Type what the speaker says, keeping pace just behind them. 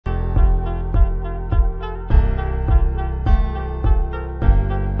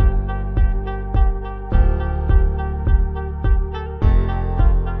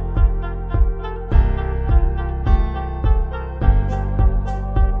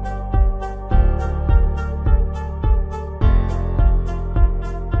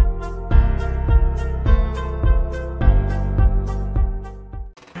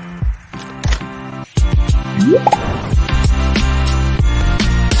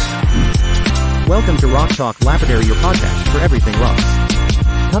Welcome to Rock Talk Lapidary, your podcast for everything rocks.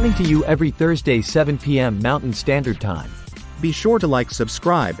 Coming to you every Thursday 7 p.m. Mountain Standard Time. Be sure to like,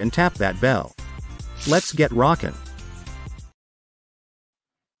 subscribe, and tap that bell. Let's get rockin'.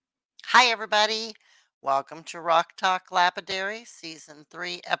 Hi, everybody. Welcome to Rock Talk Lapidary, Season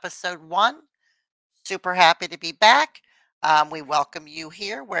 3, Episode 1. Super happy to be back. We welcome you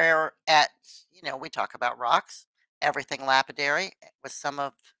here where we talk about rocks, everything lapidary with some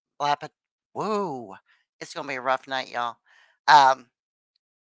of Whoa, it's going to be a rough night, y'all. Some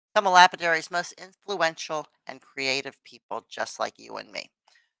of Lapidary's most influential and creative people, just like you and me.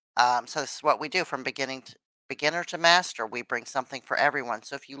 So this is what we do from beginner to master. We bring something for everyone.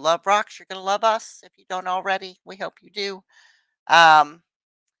 So if you love rocks, you're going to love us. If you don't already, we hope you do.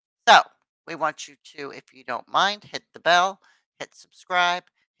 So we want you to, if you don't mind, hit the bell, hit subscribe,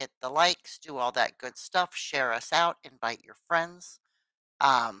 hit the likes, do all that good stuff. Share us out, invite your friends,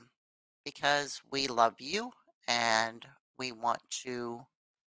 because we love you and we want to,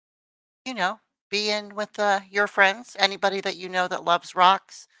 be in with your friends, anybody that you know that loves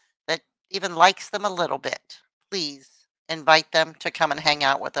rocks, that even likes them a little bit. Please invite them to come and hang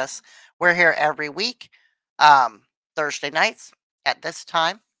out with us. We're here every week, Thursday nights at this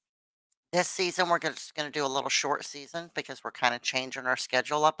time. This season, we're just going to do a little short season because we're kind of changing our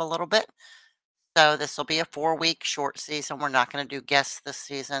schedule up a little bit. So this will be a 4-week short season. We're not going to do guests this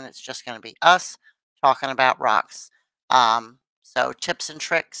season. It's just going to be us talking about rocks. So tips and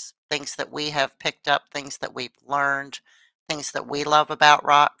tricks, things that we have picked up, things that we've learned, things that we love about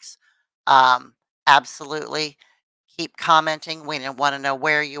rocks. Absolutely. Keep commenting. We want to know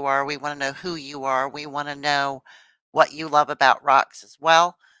where you are. We want to know who you are. We want to know what you love about rocks as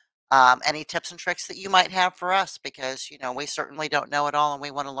well. Any tips and tricks that you might have for us, because, we certainly don't know it all and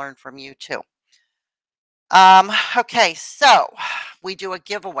we want to learn from you too. Okay, so we do a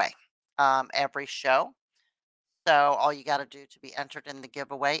giveaway every show. So all you got to do to be entered in the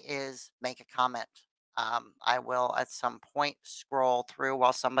giveaway is make a comment. I will at some point scroll through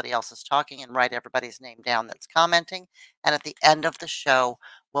while somebody else is talking and write everybody's name down that's commenting. And at the end of the show,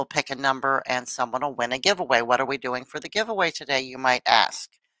 we'll pick a number and someone will win a giveaway. What are we doing for the giveaway today, you might ask?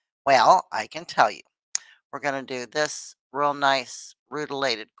 Well, I can tell you. We're going to do this real nice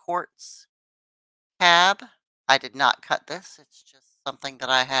rutilated quartz tab. I did not cut this. It's just something that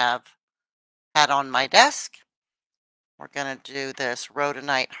I have had on my desk. We're going to do this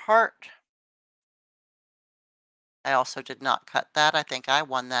rhodonite heart. I also did not cut that. I think I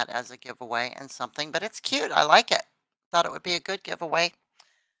won that as a giveaway and something, but it's cute. I like it. Thought it would be a good giveaway.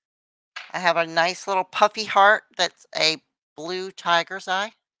 I have a nice little puffy heart that's a blue tiger's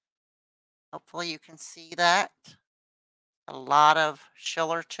eye. Hopefully you can see that. A lot of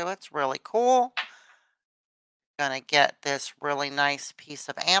schiller to it. It's really cool. Going to get this really nice piece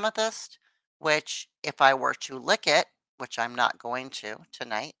of amethyst, which if I were to lick it, which I'm not going to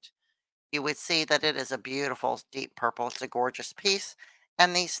tonight, you would see that it is a beautiful deep purple. It's a gorgeous piece.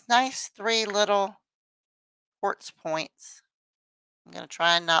 And these nice 3 little quartz points. I'm going to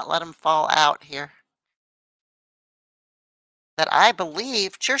try and not let them fall out here. That I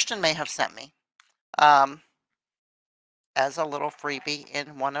believe Kirsten may have sent me as a little freebie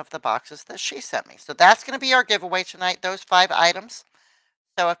in one of the boxes that she sent me. So that's going to be our giveaway tonight, those 5 items.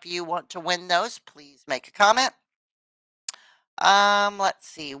 So if you want to win those, please make a comment. Let's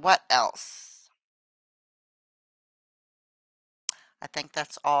see, what else? I think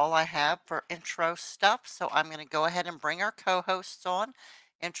that's all I have for intro stuff. So I'm going to go ahead and bring our co-hosts on,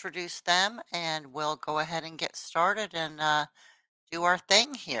 introduce them, and we'll go ahead and get started and do our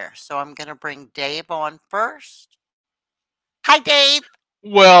thing here. So I'm going to bring Dave on first. Hi, Dave.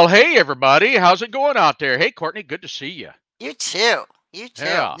 Well, hey, everybody. How's it going out there? Hey, Courtney, good to see you. You too. You too.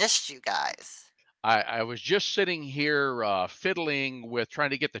 Yeah. Missed you guys. I was just sitting here fiddling with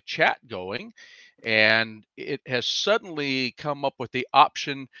trying to get the chat going, and it has suddenly come up with the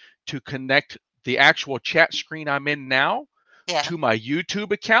option to connect the actual chat screen I'm in now to my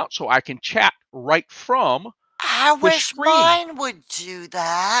YouTube account so I can chat right from I the wish screen. mine would do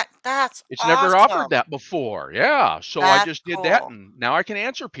that. That's It's awesome. never offered that before. Yeah. So I just did that, and now I can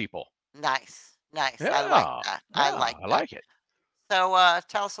answer people. Nice. Nice. Yeah. I like that. Yeah, I like it. So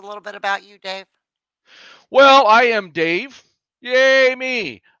tell us a little bit about you, Dave. Well, I am Dave. Yay,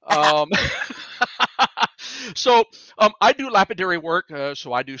 me. So I do lapidary work.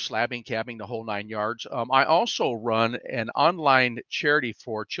 So I do slabbing, cabbing, the whole 9 yards. I also run an online charity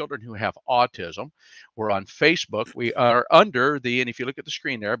for children who have autism. We're on Facebook. We are under and if you look at the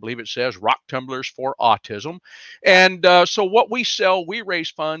screen there, I believe it says Rock Tumblers for Autism. Yep. And so what we sell, we raise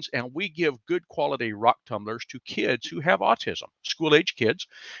funds and we give good quality rock tumblers to kids who have autism, school age kids.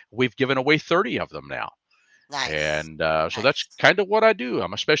 We've given away 30 of them now. Nice. And so that's Nice. kind of what I do.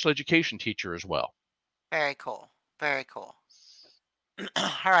 I'm a special education teacher as well. Very cool. Very cool.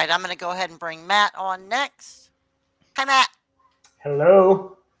 All right, I'm going to go ahead and bring Matt on next. Hi, Matt.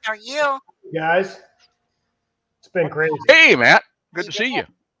 Hello, How are you? guys. It's been crazy. Hey, Matt. How Good you to see you. doing?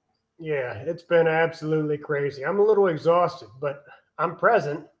 Yeah, it's been absolutely crazy. I'm a little exhausted, but I'm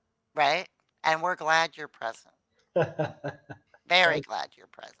present. Right? And we're glad you're present. Very glad you're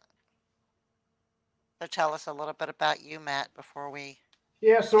present. So tell us a little bit about you, Matt, before we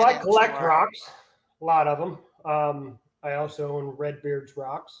Yeah, so get I into collect our. rocks, a lot of them. I also own Redbeard's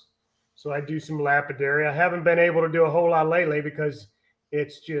rocks. So I do some lapidary. I haven't been able to do a whole lot lately because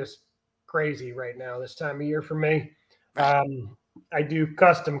it's just crazy right now this time of year for me. Right. I do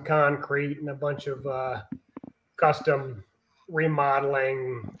custom concrete and a bunch of custom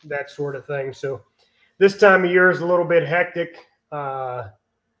remodeling, that sort of thing. So this time of year is a little bit hectic.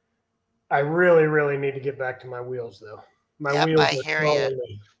 I really, really need to get back to my wheels, though. My Yep, wheels I are hear you. calling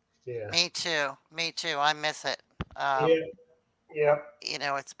me. Yeah. Me too. Me too. I miss it. Yeah.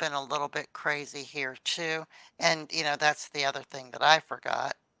 Yeah. It's been a little bit crazy here too. And, that's the other thing that I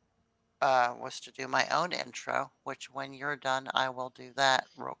forgot was to do my own intro, which when you're done, I will do that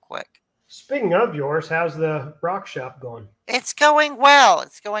real quick. Speaking of yours, how's the rock shop going? It's going well.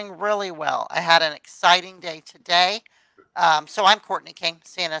 It's going really well. I had an exciting day today. So I'm Courtney King,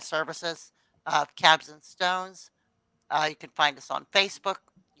 CNS Services, Cabs and Stones. You can find us on Facebook.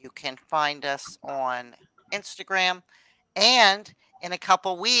 You can find us on Instagram. And in a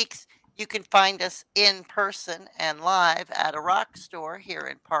couple weeks, you can find us in person and live at a rock store here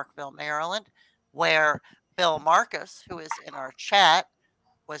in Parkville, Maryland, where Bill Marcus, who is in our chat,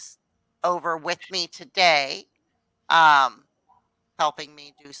 was over with me today, um, helping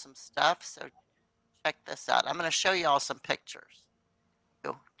me do some stuff. So check this out. I'm going to show you all some pictures, if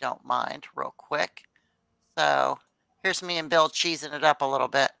you don't mind, real quick. So here's me and Bill cheesing it up a little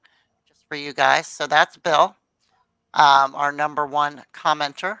bit just for you guys. So that's Bill, our number one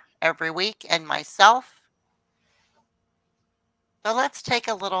commenter every week, and myself. So let's take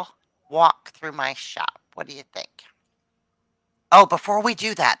a little walk through my shop. What do you think? Oh, before we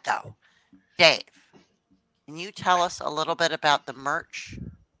do that, though, Dave, can you tell us a little bit about the merch?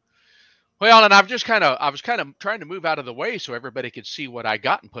 Well, and I was kind of trying to move out of the way so everybody could see what I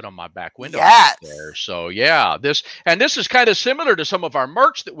got and put on my back window back there. Yes. So yeah, this is kind of similar to some of our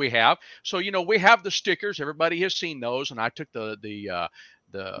merch that we have. So we have the stickers. Everybody has seen those, and I took the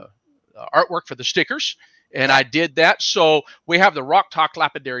artwork for the stickers. And Yep. I did that. So we have the Rock Talk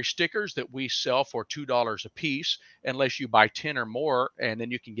Lapidary stickers that we sell for $2 a piece, unless you buy 10 or more, and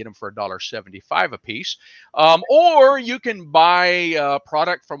then you can get them for $1.75 a piece. Or you can buy a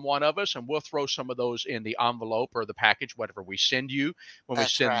product from one of us, and we'll throw some of those in the envelope or the package, whatever we send you when we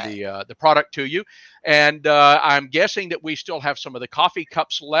That's send right. the product to you. And I'm guessing that we still have some of the coffee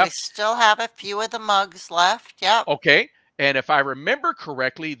cups We left. still have a few of the mugs left. Yep. Okay. And if I remember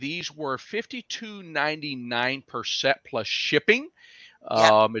correctly, these were $52.99 per set plus shipping.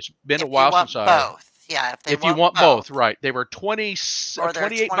 Yep. It's been a If you while since want both. Yeah, if they if you want want both, both. right. They were 20, Or they're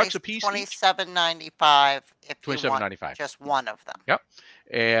 28 bucks a piece each. $27.95 if you want $27.95. just one of them. Yep.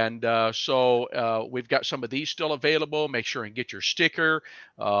 And so we've got some of these still available. Make sure and get your sticker.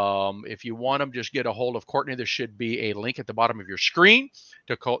 If you want them, just get a hold of Courtney. There should be a link at the bottom of your screen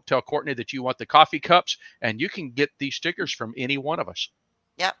to tell Courtney that you want the coffee cups, and you can get these stickers from any one of us.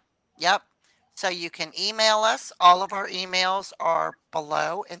 Yep. Yep. So you can email us. All of our emails are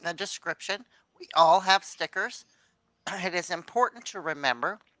below in the description. We all have stickers. It is important to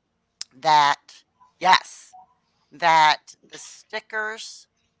remember that, yes, that the stickers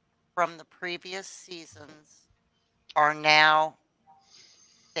from the previous seasons are now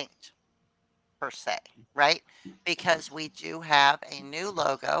extinct, per se, right? Because we do have a new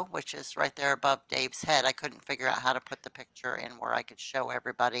logo, which is right there above Dave's head. I couldn't figure out how to put the picture in where I could show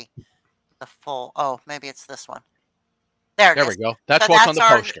everybody the full. Oh, maybe it's this one. There it There we is. go. That's So what's on the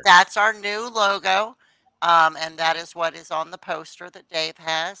poster. that's our new logo, and that is what is on the poster that Dave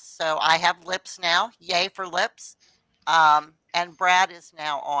has. So I have lips now. Yay for lips. And Brad is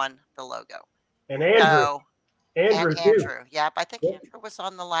now on the logo. And Andrew. So and Andrew, too. Andrew. Yep, I think Yep. Andrew was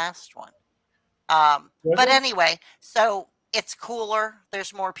on the last one. Was But he? anyway, so it's cooler.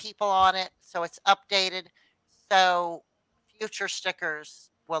 There's more people on it, so it's updated. So future stickers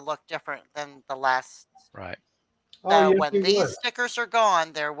will look different than the last. Right. Oh, So yes, when you these would. stickers are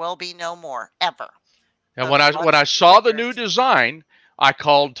gone, there will be no more ever. And So when the I ones saw the new stickers. design, I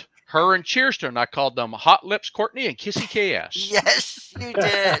called her and Cheerston. I called them Hot Lips Courtney and Kissy KS. Yes, you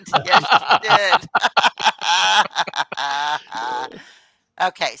did. Yes, you did.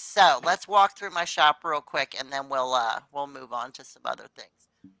 Okay, so let's walk through my shop real quick, and then we'll move on to some other things.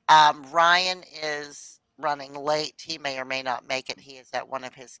 Ryan is running late. He may or may not make it. He is at one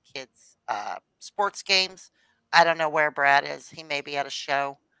of his kids' sports games. I don't know where Brad is. He may be at a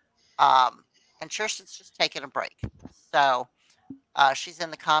show. And Tristan's just taking a break. So she's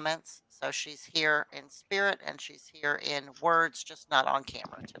in the comments. So she's here in spirit and she's here in words, just not on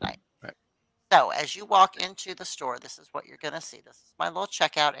camera tonight. Right. So as you walk into the store, this is what you're going to see. This is my little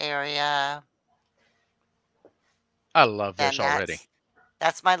checkout area. I love Then this already.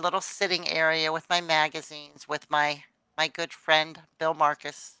 that's my little sitting area with my magazines, with my good friend Bill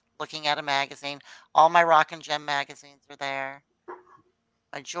Marcus looking at a magazine. All my Rock and Gem magazines are there.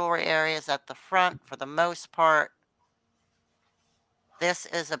 My jewelry area is at the front for the most part. This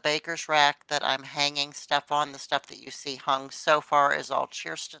is a baker's rack that I'm hanging stuff on. The stuff that you see hung so far is all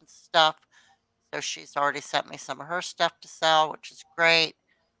Cheerston's stuff. So she's already sent me some of her stuff to sell, which is great.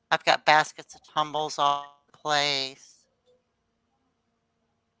 I've got baskets of tumbles all over the place.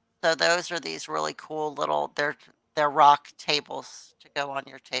 So those are these really cool little, they're rock tables to go on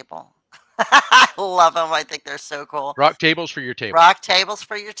your table. I love them. I think they're so cool. Rock tables for your table. Rock tables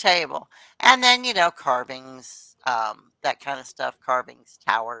for your table. And then, carvings, that kind of stuff, carvings,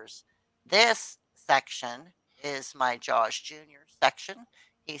 towers. This section is my Jaws Jr. section.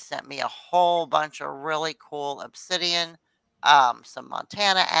 He sent me a whole bunch of really cool obsidian, some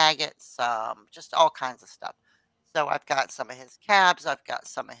Montana agates, just all kinds of stuff. So I've got some of his cabs, I've got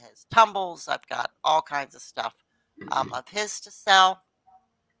some of his tumbles, I've got all kinds of stuff of his to sell.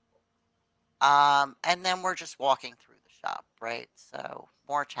 And then we're just walking through the shop, right? So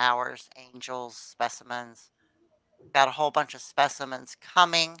more towers, angels, specimens. Got a whole bunch of specimens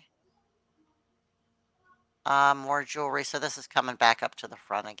coming. More jewelry. So this is coming back up to the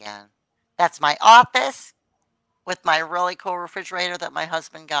front again. That's my office with my really cool refrigerator that my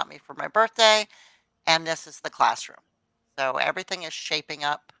husband got me for my birthday. And this is the classroom. So everything is shaping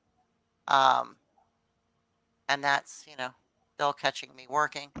up. And that's, Bill catching me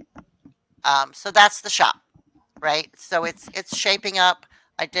working. So that's the shop, right? So it's shaping up.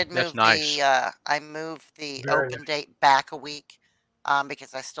 I did That's move nice. I moved the Very open nice. date back a week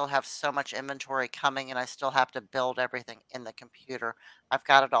because I still have so much inventory coming and I still have to build everything in the computer. I've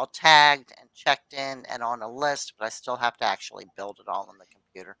got it all tagged and checked in and on a list, but I still have to actually build it all in the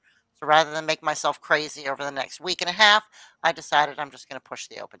computer. So rather than make myself crazy over the next week and a half, I decided I'm just going to push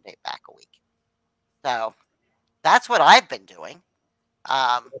the open date back a week. So that's what I've been doing.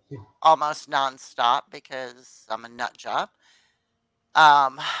 Almost nonstop because I'm a nut job.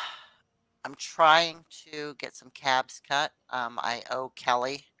 I'm trying to get some cabs cut. I owe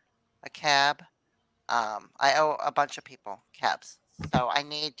Kelly a cab. I owe a bunch of people cabs. So I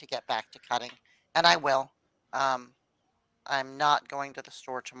need to get back to cutting, and I will. Um, I'm not going to the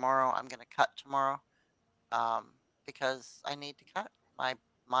store tomorrow. I'm going to cut tomorrow because I need to cut. My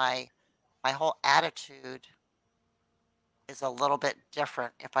my whole attitude is a little bit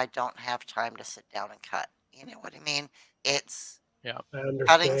different if I don't have time to sit down and cut. You know what I mean? It's Yeah. I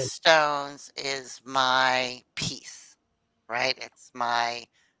cutting understand. stones is my peace, right? It's my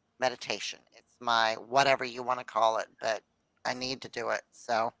meditation. It's my whatever you want to call it, but I need to do it.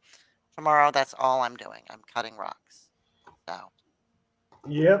 So tomorrow, that's all I'm doing. I'm cutting rocks. So,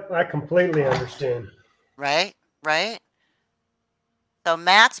 Yep, I completely understand. right? Right? So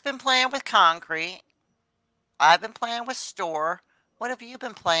Matt's been playing with concrete. I've been playing with store. What have you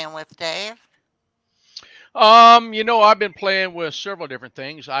been playing with, Dave? I've been playing with several different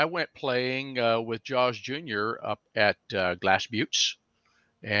things. I went playing with Jaws Jr. up at Glass Buttes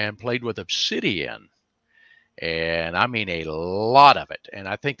and played with obsidian. And I mean a lot of it. And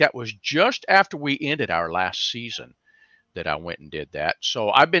I think that was just after we ended our last season that I went and did that. So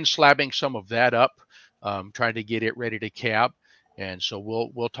I've been slabbing some of that up, trying to get it ready to cab. And so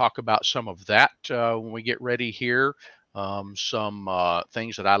we'll talk about some of that when we get ready here. Some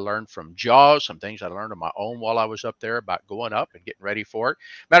things that I learned from Jaws, some things I learned on my own while I was up there about going up and getting ready for it.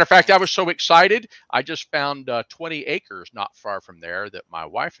 Matter of fact, I Nice. was so excited, I just found 20 acres not far from there that my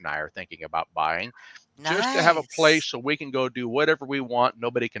wife and I are thinking about buying, just to have a place Nice. so we can go do whatever we want.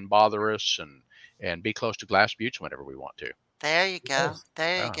 Nobody can bother us and be close to Glass Buttes whenever we want to. There you go. Nice.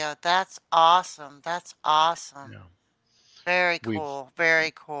 There you Yeah, go. That's awesome. That's awesome. yeah. Very We've cool.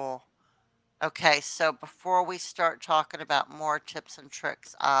 Very cool. Okay, so before we start talking about more tips and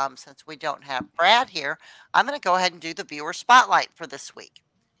tricks, since we don't have Brad here, I'm going to go ahead and do the viewer spotlight for this week.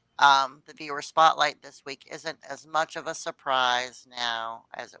 The viewer spotlight this week isn't as much of a surprise now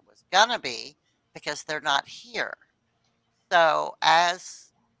as it was gonna be because they're not here. So,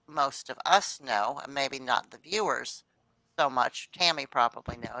 as most of us know, and maybe not the viewers so much, Tammy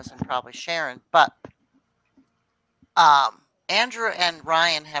probably knows and probably Sharon, but Andrew and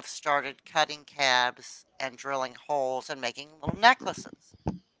Ryan have started cutting cabs and drilling holes and making little necklaces.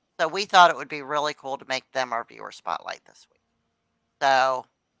 So we thought it would be really cool to make them our viewer spotlight this week. So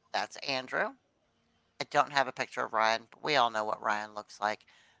that's Andrew. I don't have a picture of Ryan, but we all know what Ryan looks like.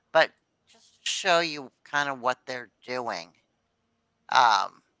 But just to show you kind of what they're doing,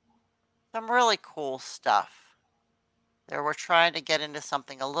 um, some really cool stuff. They were trying to get into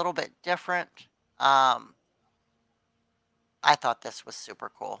something a little bit different. I thought this was super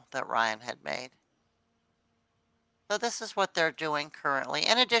cool that Ryan had made. So this is what they're doing currently,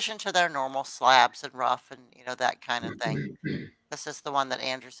 in addition to their normal slabs and rough and that kind of thing. This is the one that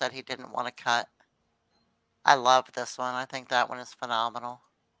Andrew said he didn't want to cut. I love this one. I think that one is phenomenal.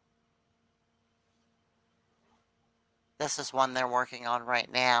 This is one they're working on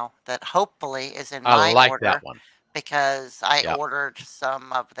right now that hopefully is in I my like order that one. because I Yeah. ordered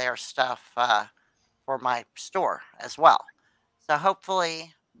some of their stuff for my store as well. So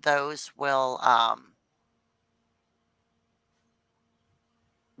hopefully those will,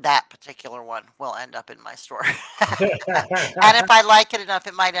 that particular one will end up in my store. And if I like it enough,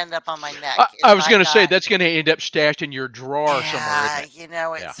 it might end up on my neck. I It was might going to say not. that's going to end up stashed in your drawer somewhere, Yeah, isn't it?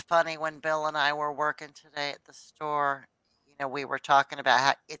 Yeah. it's funny when Bill and I were working today at the store, we were talking about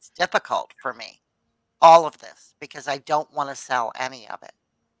how it's difficult for me, all of this, because I don't want to sell any of it.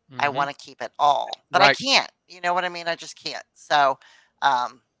 I Mhm. want to keep it all, but I Right. can't. You know what I mean? I just can't. So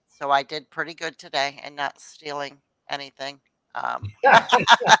I did pretty good today and not stealing anything. Um,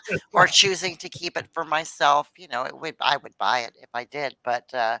 or choosing to keep it for myself. I would buy it if I did, but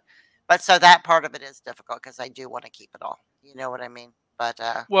so that part of it is difficult because I do want to keep it all. You know what I mean? But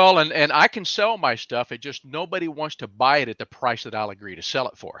Well, and I can sell my stuff. It just nobody wants to buy it at the price that I'll agree to sell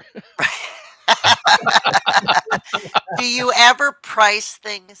it for. do you ever price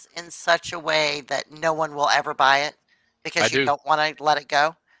things in such a way that no one will ever buy it I because you do. don't want to let it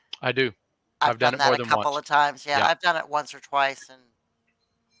go? I do. I've I've done done it that more a than couple once. of times. Yeah, Yeah. I've done it once or twice, and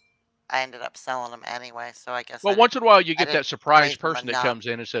I ended up selling them anyway. So I guess Well, once in a while you I get that didn't surprise praise them person that enough. comes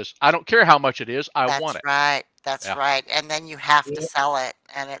in and says, "I don't care how much it is. I want That's it." right, that's Yeah. right, and then you have to Yeah. sell it,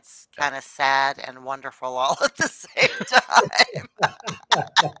 and it's Yeah. kinda sad and wonderful all at the same time.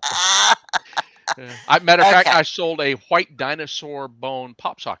 Matter of fact, Okay. I sold a white dinosaur bone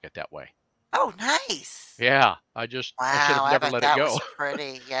pop socket that way. Oh, nice. Yeah, I should Wow, have I never bet let it that go. was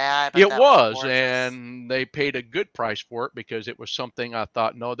pretty. Yeah, I bet It that was was, gorgeous. and they paid a good price for it because it was something I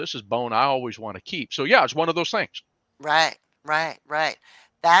thought, no, this is bone I always want to keep. So yeah, it's one of those things. Right, right, right.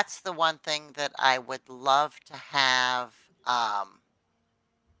 That's the one thing that I would love to have,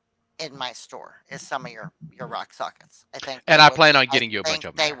 in my store is some of your rock sockets. And I plan on I getting you a bunch think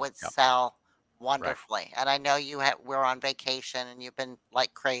of them they there. would Yeah, sell right. wonderfully, and I know we're on vacation and you've been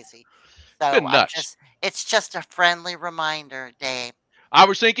like crazy. It's So been nuts. it's just a friendly reminder, Dave. I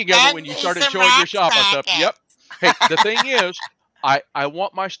was thinking of it when Send you me started some showing your rock shop. I thought, yep. sockets. Hey, the thing is, I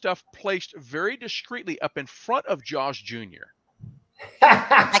want my stuff placed very discreetly up in front of Jaws Jr.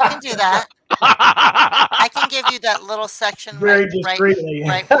 I can do that. I can give you that little section Very discreetly.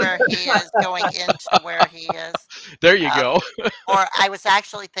 right where he is going into where he is. There you Um, go. or I was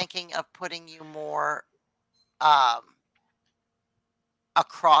actually thinking of putting you more um,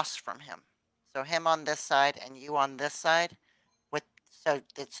 across from him. So him on this side and you on this side. So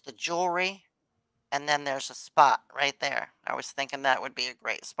it's the jewelry, and then there's a spot right there. I was thinking that would be a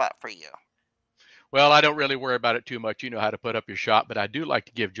great spot for you. Well, I don't really worry about it too much. You know how to put up your shop, but I do like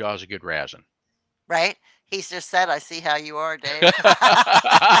to give Jaws a good razzing. Right? He's just said, "I see how you are, Dave."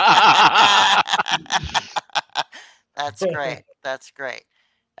 That's great. That's great.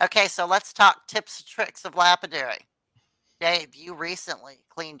 Okay, so let's talk tips and tricks of lapidary. Dave, you recently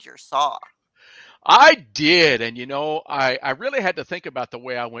cleaned your saw. I did, and I really had to think about the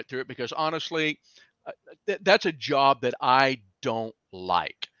way I went through it because honestly, uh, that's a job that I don't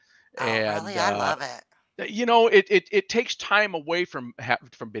like, Oh, really? and I love it. it takes time away from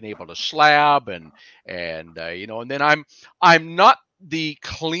being able to slab and then I'm not the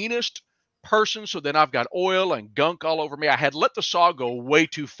cleanest person, so then I've got oil and gunk all over me. I had let the saw go way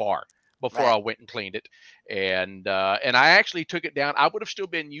too far before Right. I went and cleaned it, and I actually took it down. I would have still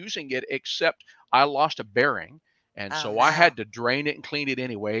been using it except I lost a bearing, And Oh, so I no. had to drain it and clean it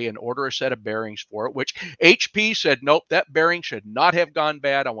anyway and order a set of bearings for it, which HP said, nope, that bearing should not have gone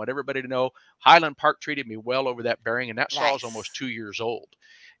bad. I want everybody to know Highland Park treated me well over that bearing, and that saw is almost Nice. 2 years old.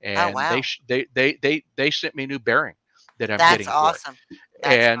 Oh, And wow. they sent me new bearing that I'm That's getting for it. awesome.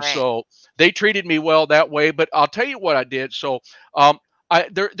 That's And great. so they treated me well that way. But I'll tell you what I did. So um,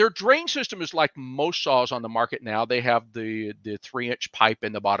 their drain system is like most saws on the market now. They have the 3-inch pipe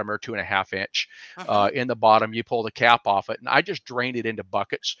in the bottom or 2.5-inch Mhm. in the bottom. You pull the cap off it, and I just drain it into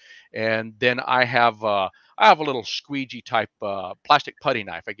buckets. And then I have a little squeegee type plastic putty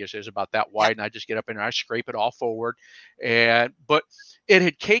knife, I guess is about that Yep. wide, and I just get up in there, I scrape it all forward. But it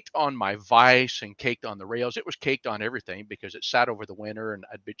had caked on my vise and caked on the rails. It was caked on everything because it sat over the winter, and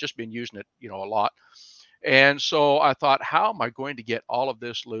just been using it, a lot. And so I thought, how am I going to get all of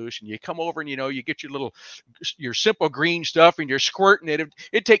this loose? And you come over and, you get your simple green stuff and you're squirting it.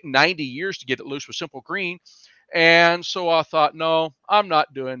 It'd take 90 years to get it loose with simple green. And so I thought, no, I'm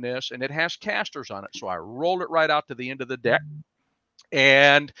not doing this. And it has casters on it. So I rolled it right out to the end of the deck.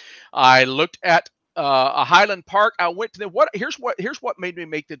 And I looked at a Highland Park. I went to here's what made me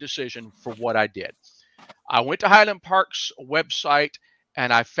make the decision for what I did. I went to Highland Park's website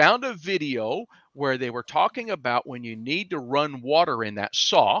and I found a video where they were talking about when you need to run water in that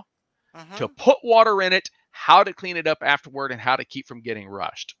saw, to Mhm. put water in it, how to clean it up afterward, and how to keep from getting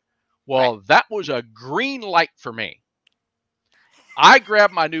rust. Right. Well, that was a green light for me. I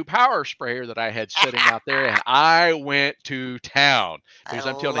grabbed my new power sprayer that I had sitting out there and I went to town I because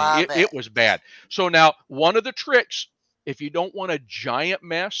I'm telling you, love it. it was bad. So now, one of the tricks, if you don't want a giant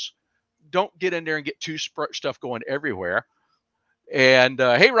mess, don't get in there and get too stuff going everywhere. And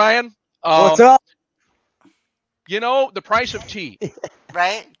hey, Ryan, What's um, up? the price of tea.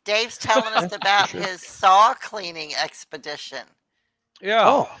 Right? Dave's telling us about Sure. his saw cleaning expedition.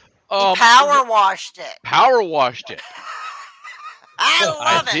 Yeah. Oh, He Um, power washed it. power washed it. I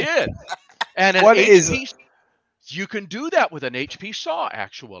I love it. did. And an what is? HP, you can do that with an HP saw,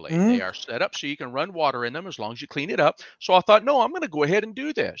 actually. Mhm. They are set up so you can run water in them as long as you clean it up. So I thought, no, I'm going to go ahead and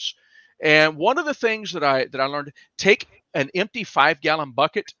do this. And one of the things that I learned, take an empty 5-gallon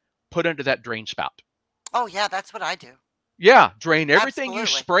bucket, put under that drain spout. Oh, yeah, that's what I do. Yeah, drain everything you Absolutely.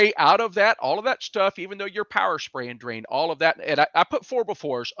 spray out of that, all of that stuff, even though you're power spraying, drain all of that. And I put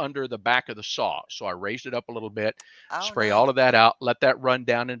 4x4s under the back of the saw. So I raised it up a little bit, Oh, spray nice. all of that out, let that run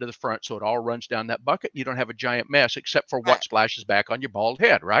down into the front so it all runs down that bucket. You don't have a giant mess except for what Right. splashes back on your bald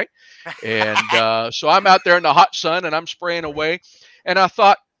head, right? And so I'm out there in the hot sun and I'm spraying away. And I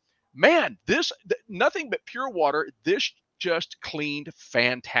thought, man, nothing but pure water. This just cleaned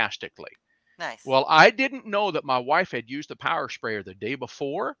fantastically. Nice. Well, I didn't know that my wife had used the power sprayer the day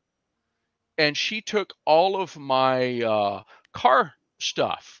before, and she took all of my car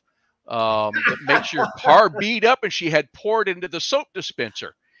stuff that makes your car beat up, and she had poured into the soap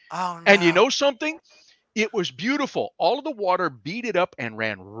dispenser. Oh, And you no. know something? It was beautiful. All of the water beat it up and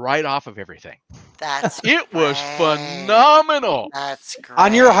ran right off of everything. That's It was great. phenomenal. That's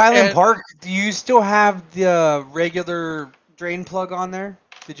On your great. Highland And Park, do you still have the regular drain plug on there?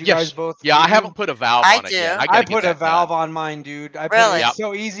 Did you guys yes, both yeah, I redo? haven't put a valve I on it yet. do. I I got to get put a that done. valve on mine, dude. Really? It's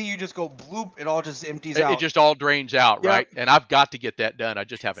so easy. You just go bloop. It all just empties It out. just all drains out, Yep. right? And I've got to get that done. I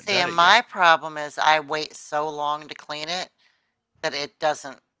just haven't See, done and it yet. my problem is I wait so long to clean it that it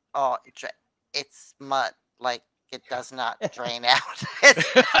doesn't. Oh, it's mud. Like it does not drain out.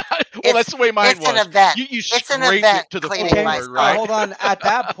 Well, that's the way mine It's an was. event. You It's an scrape event it to the cleaning my floor, saw. right? Hold on. At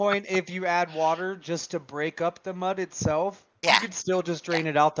that point, if you add water just to break up the mud itself, Yeah. you could still just drain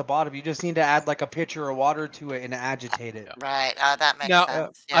it out the bottom. You just need to add like a pitcher of water to it and agitate it. Right. That makes Now,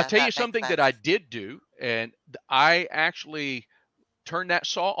 sense. I'll Yeah, tell you that makes something that sense. I did do, and I actually turned that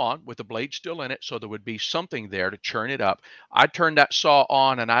saw on with the blade still in it, so there would be something there to churn it up. I turned that saw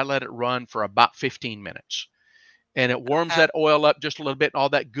on and I let it run for about 15 minutes. And it warms Okay. that oil up just a little bit and all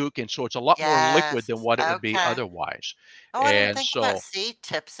that gook, and so it's a lot more liquid Yes. than what it would be Okay. otherwise. Oh, I didn't And think about. so, See,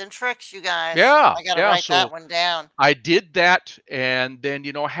 tips and tricks, you guys. yeah, I gotta yeah. write that So one down. I did that, and then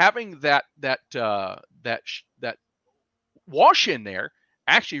having that wash in there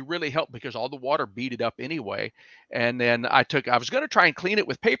actually really helped because all the water beat it up anyway. And then I was going to try and clean it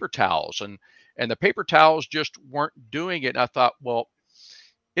with paper towels, and the paper towels just weren't doing it. And I thought, well,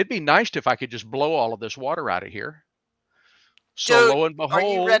 it'd be nice if I could just blow all of this water out of here. So Dude, lo and are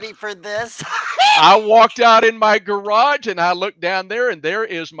you behold, ready for this? I walked out in my garage and I looked down there, and there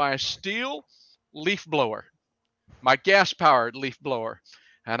is my steel leaf blower, my gas powered leaf blower.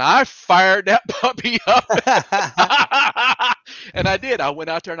 And I fired that puppy up. And I did. I went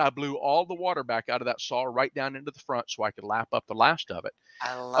out there and I blew all the water back out of that saw right down into the front so I could lap up the last of it.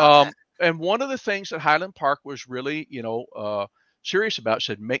 I love it. and one of the things that Highland Park was really, serious about,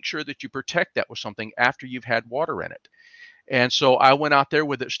 said make sure that you protect that with something after you've had water in it. And so I went out there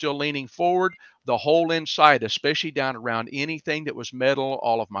with it still leaning forward, the whole inside, especially down around anything that was metal,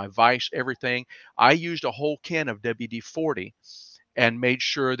 all of my vise, everything. I used a whole can of WD-40 and made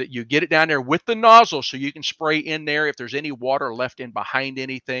sure that you get it down there with the nozzle so you can spray in there. If there's any water left in behind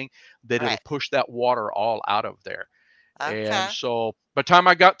anything, that it'll Right. push that water all out of there. And Okay. so by the time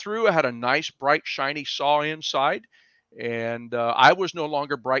I got through, I had a nice, bright, shiny saw inside. And I was no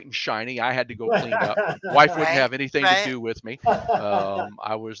longer bright and shiny. I had to go clean up. Wife wouldn't Right. have anything to Right. do with me.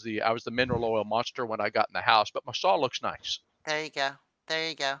 I was the mineral oil monster when I got in the house, but my saw looks nice. There you go. There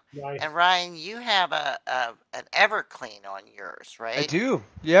you go. Nice. And Ryan, you have an EverClean on yours, I right? do. So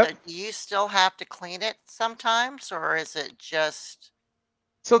Yep. do you still have to clean it sometimes, or is it just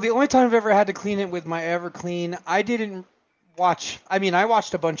So the only time I've ever had to clean it with my EverClean, I didn't watch. I mean, I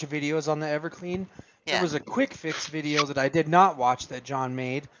watched a bunch of videos on the EverClean. There yeah? was a quick fix video that I did not watch that John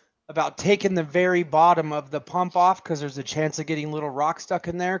made about taking the very bottom of the pump off because there's a chance of getting little rock stuck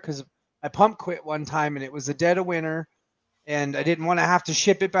in there. Because I pump quit one time and it was the dead of winter, and I didn't want to have to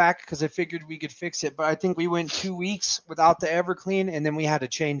ship it back because I figured we could fix it. But I think we went 2 weeks without the EverClean, and then we had to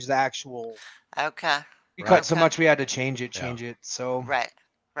change the actual. Okay. We Right. cut so Okay. much we had to change Yeah. it. So, Right.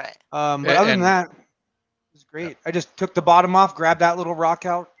 Right. but other than And that, it was great. I just took the bottom off, grabbed that little rock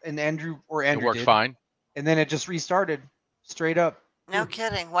out, and it Andrew worked did, fine. and then it just restarted straight up. No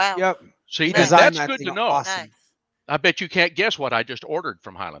kidding. Wow. Yep. See, He Nice. designed that's that good thing to know. awesome. Nice. I bet you can't guess what I just ordered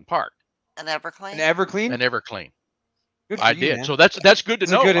from Highland Park. An An EverClean? EverClean? An EverClean. Good for I you, did. man. So that's good to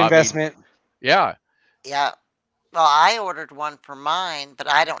It's a know. good I mean, investment. yeah. Yeah. Well, I ordered one for mine, but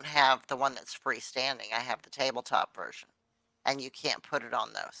I don't have the one that's freestanding. I have the tabletop version, and you can't put it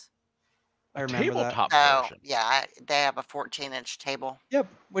on those. I A remember that. tabletop So version. yeah, they have a 14-inch table. Yep.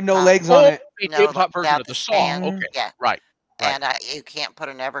 With no legs on Oh, it. a No, tabletop version without of the the saw. stand. Mhm. Okay. Yeah, Right. Right. and you can't put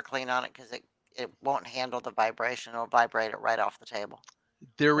an EverClean on it because it won't handle the vibration. It'll vibrate it right off the table.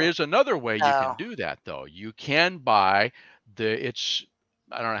 There is another way you can So do that though. You can buy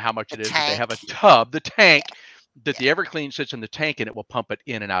I don't know how much the it is, but they have a tank. tub, the tank Yeah. that the Yeah. Everclean sits in the tank and it will pump it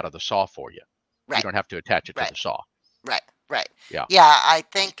in and out of the saw for you. You Right. don't have to attach it to Right. the saw. Right. Right. Yeah. Yeah. I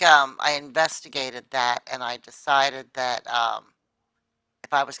think I investigated that, and I decided that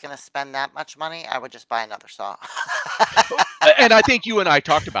if I was going to spend that much money, I would just buy another saw. And I think you and I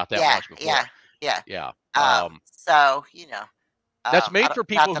talked about that Yeah. once before. Yeah. Yeah. Yeah. So That's I made don't, for not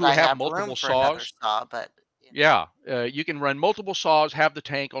people that who I have have room multiple for another saws. saw, but Yeah. You can run multiple saws, have the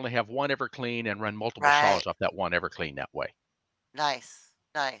tank, only have one Everclean, and run multiple right. saws off that one Everclean that way. Nice.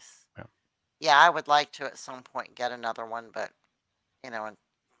 Nice. Yeah. Yeah, I would like to at some point get another one, but and like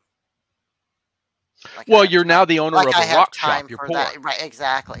I Well, have you're now time, the owner like of I a have rock shop. time You're for poor. that. Right,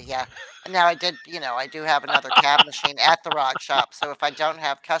 exactly. Yeah. And now I do have another cab machine at the rock shop, so if I don't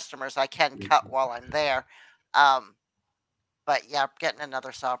have customers, I can cut while I'm there. Um, but yeah, getting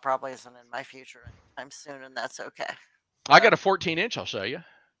another saw probably isn't in my future anytime soon, and that's okay. I got a 14-inch, I'll sell you.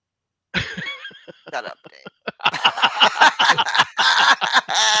 Shut up, Dave.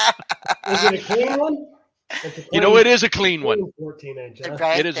 Is it a clean one? It's a You know, clean, it is a clean one. clean 14-inch. Huh?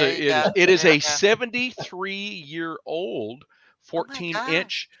 Right, It is there a you it is go. it is There a you go. 73-year-old Oh my 14-inch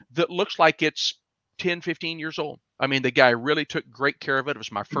gosh. that looks like it's 10, 15 years old. I mean, the guy really took great care of it. It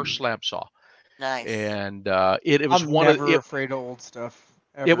was my first slab saw, Nice. and it was I'm one of never afraid of old stuff.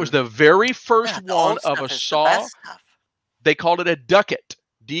 it was Ever. the very first Yeah, the one old of a stuff is the saw. best stuff. They called it a ducket,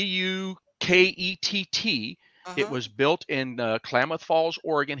 Dukkett. It Mhm. was built in Klamath Falls,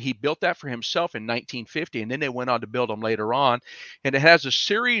 Oregon. He built that for himself in 1950, and then they went on to build them later on. And it has a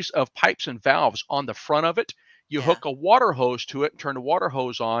series of pipes and valves on the front of it. You Yeah. hook a water hose to it and turn the water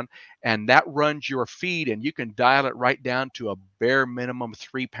hose on, and that runs your feed, and you can dial it right down to a bare minimum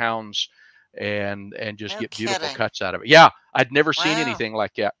 3 pounds and just No get beautiful kidding. cuts out of it. Yeah, I'd never seen Wow. anything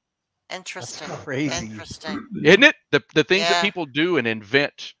like that. That's Interesting. crazy. Interesting. Isn't it? The things that Yeah. people do and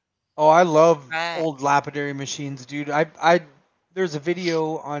invent. Oh, I love Right. old lapidary machines, dude. There's a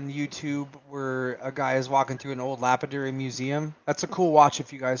video on YouTube where a guy is walking through an old lapidary museum. That's a cool watch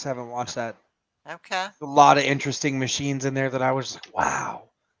if you guys haven't watched that. Okay. A lot of interesting machines in there that I was like, wow.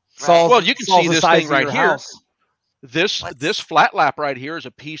 Right. Well, you can Saul's see the this size thing of right your here. house. This What's flat lap right here is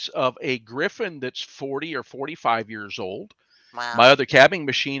a piece of a Griffin that's 40 or 45 years old. My wow. other cabbing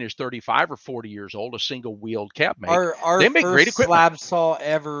machine is 35 or 40 years old, a single wheeled cab make. Our They make great first equipment. slab saw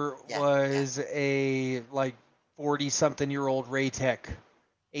ever Yeah. was a like 40-something-year-old Raytech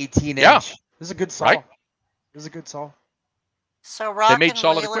 18 Yeah. inch. This is a good saw. Right. This is a good saw. So They made Rockin'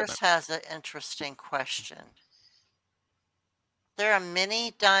 solid Wheelers equipment. has an interesting question. there a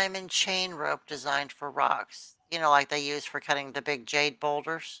mini diamond chain rope designed for rocks? You know, like they use for cutting the big jade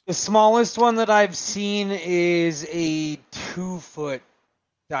boulders? The smallest one that I've seen is a 2-foot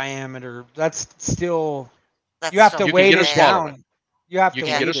diameter. That's still, That's you have still to You can weight get a pretty it big. smaller one. down. You have You to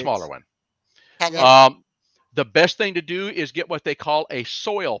can get weight a it. smaller one. Can you? Yeah. The best thing to do is get what they call a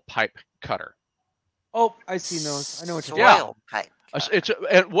soil pipe cutter. Oh, I've seen those. I know what you're Yeah. talking Soil pipe It's cutter.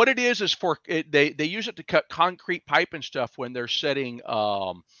 and what it is for they use it to cut concrete pipe and stuff when they're setting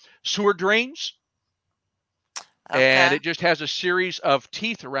sewer drains, and Okay. it just has a series of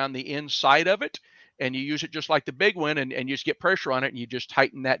teeth around the inside of it, and you use it just like the big one, and you just get pressure on it, and you just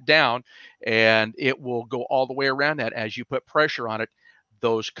tighten that down, and it will go all the way around that. As you put pressure on it,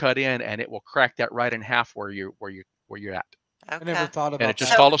 those cut in, and it will crack that right in half where you're at. I never Okay. thought And about it's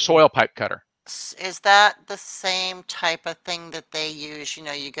just that So called a before. soil pipe cutter. is that the same type of thing that they use? You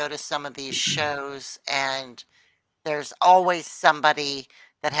know, you go to some of these shows and there's always somebody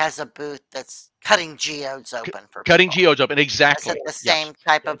that has a booth that's cutting geodes open for Cutting people. geodes open, Is it exactly. the Yes. same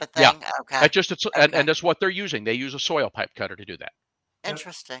type of a Yeah. thing? Okay. That's just Okay. and that's what they're using. They use a soil pipe cutter to do that. Yep.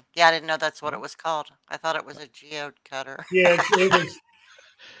 Interesting. Yeah, I didn't know that's what it Mhm. was called. I thought it was a geode cutter. Yeah, it was.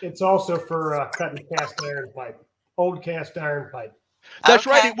 It's also for cutting cast iron pipe, old cast iron pipe. That's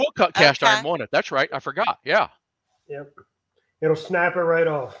right. Okay. It will cut cast iron, Okay. won't it? That's right. I forgot. Yeah. Yep, it'll snap it right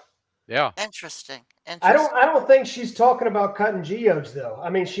off. Yeah. Interesting. I Interesting. don't think she's talking about cutting geodes though. I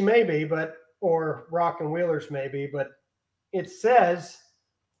mean, she may be, but or rock and wheelers maybe, but it says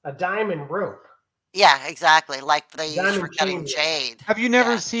a diamond rope, Yeah, exactly. Like they use for diamond chain cutting rope. jade. Have you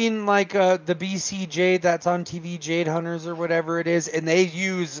never Yeah. seen like the BC Jade that's on TV, Jade Hunters or whatever it is, and they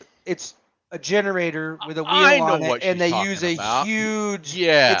use it's a generator with a I wheel know on it, what and she's they use talking a about. huge. It's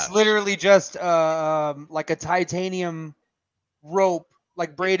Yes. literally just like a titanium rope,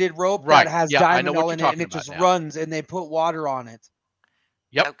 like braided rope that Right. has Yeah, I know diamond what all you're in it, and talking it about just now. runs, and they put water on it.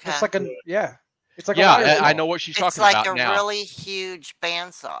 Yep. Okay. It's like Yeah. it's like a Yeah, water I wheel. know what she's It's talking like about a now. really huge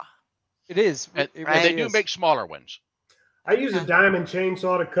bandsaw. It is. And, It and they really do is. make smaller ones. I use a Okay. diamond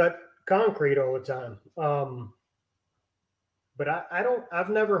chainsaw to cut concrete all the time. But I've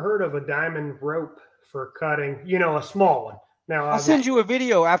never heard of a diamond rope for cutting, a small one. Now, I'll send you a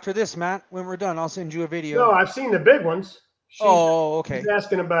video after this, Matt. When we're done, I'll send you a video. no, I've seen the big ones. Oh, okay. She's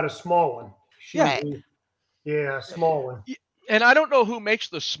asking about a small one. Yeah. Right. Yeah, a small one. And I don't know who makes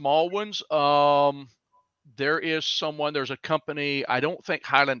the small ones. There's a company. I don't think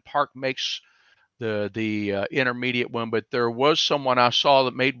Highland Park makes the intermediate one, but there was someone I saw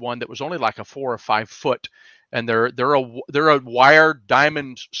that made one that was only like a 4 or 5 foot, and they're a wire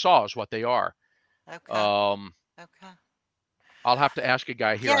diamond saw is what they are. Okay. Okay. I'll have to ask a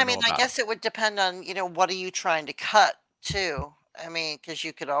guy here. Yeah, I I know mean, I about guess it would depend on, what are you trying to cut too? I mean, because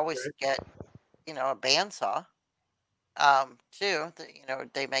you could always get, a bandsaw, too.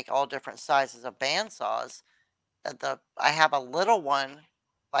 They make all different sizes of bandsaws. I have a little one,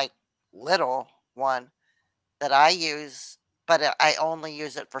 like little one that I use, but I only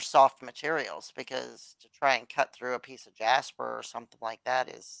use it for soft materials because to try and cut through a piece of jasper or something like that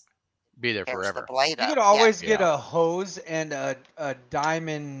be there tears the forever. blade You up. could Yeah. always get Yeah. a hose and a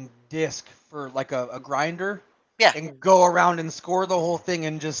diamond disc for like a grinder. Yeah. And go around and score the whole thing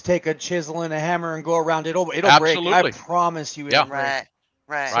and just take a chisel and a hammer and go around. It'll break. Absolutely. I promise you it'll Yeah. break. Right.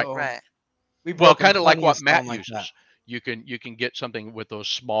 Right. Right. So Right. we've Well, broken kind of like plenty what of Matt stone like that. uses. You can get something with those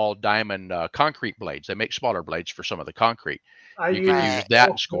small diamond concrete blades. They make smaller blades for some of the concrete. I You use can Right. use that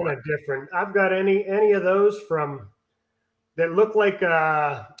all and score kind it. of different. I've got any of those from that look like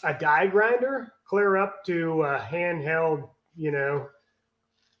a die grinder, clear up to a handheld,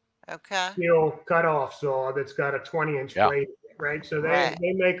 Okay. steel cutoff saw that's got a 20-inch Yeah. blade, right? So Right.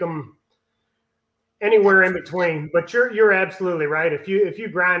 they make them anywhere in between. But you're absolutely right. If you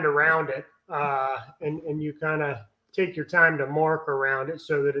grind around it, and you kind of take your time to mark around it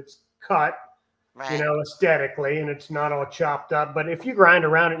so that it's cut, Right. aesthetically, and it's not all chopped up. But if you grind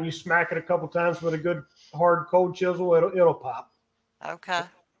around it and you smack it a couple times with a good hard cold chisel, it'll pop. Okay.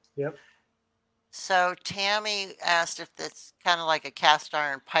 Yep. So Tammy asked if it's kind of like a cast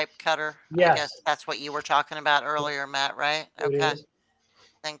iron pipe cutter. I Yes. guess that's what you were talking about earlier, Matt, right? It Okay. is.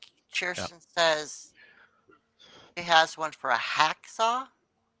 Then Kirsten says she has one for a hacksaw,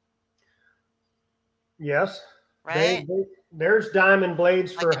 Yes. right? There's diamond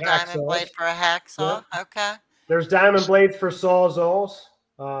blades for Like a diamond blade hacksaws. for a hacksaw. Okay. There's diamond blades for sawzalls.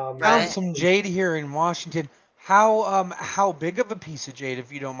 Found Right. some jade here in Washington. How big of a piece of jade,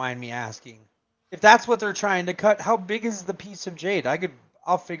 if you don't mind me asking? If that's what they're trying to cut, how big is the piece of jade?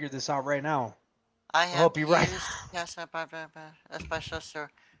 I'll figure this out right now. I hope have you're right. used yes, a specialist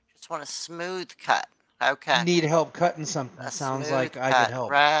or just want a smooth cut. Okay. need help cutting something, A sounds smooth like I could cut.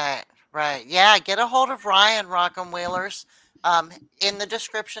 help. Right, right. Yeah, get a hold of Ryan Rockham Wheelers. In the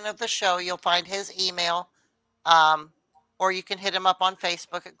description of the show, you'll find his email. Um, or you can hit him up on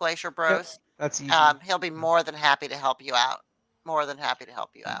Facebook at Glacier Yep, Bros. that's easy. He'll be more than happy to help you out. More than happy to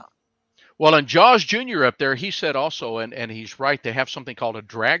help you out. Well, and Jaws Jr. up there, he said also, and he's right. They have something called a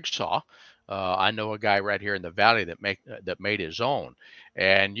drag saw. I know a guy right here in the valley that made his own,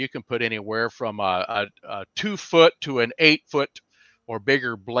 and you can put anywhere from a 2 foot to an 8 foot or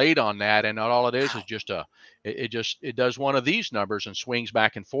bigger blade on that, and all it is Wow. just it does one of these numbers and swings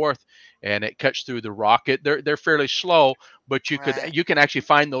back and forth, and it cuts through the rock. They're fairly slow, but Right. you can actually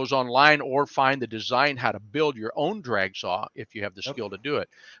find those online or find the design how to build your own drag saw if you have the Yep. skill to do it.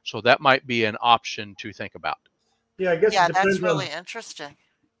 So that might be an option to think about. Yeah, I guess it Yeah, that's depends really on interesting.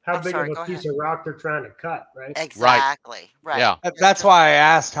 how I'm big of sorry, a go piece ahead. of rock they're trying to cut, right? Right. Exactly. Right. Yeah. That's why I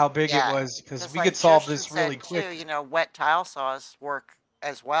asked how big it Yeah, was, because because we could like solve Kirsten this really said quick. too, wet tile saws work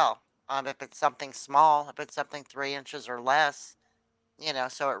as well. If it's something small, if it's something 3 inches or less,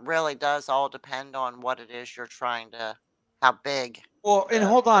 so it really does all depend on what it is you're trying to, how big Well, and the,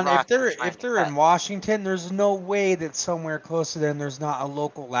 hold the on, rock you're trying if to they're cut. in Washington, there's no way that somewhere close to them there's not a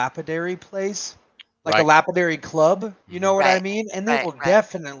local lapidary place, like a Right. lapidary club. You know Mhm. what I Right, mean? And they right, will right.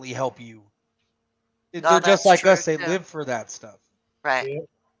 definitely help you. Oh, They're just that's like true us. They too. live for that stuff. Right, Yeah.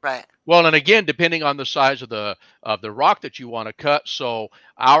 right. Well, and again, depending on the size of the rock that you want to cut. So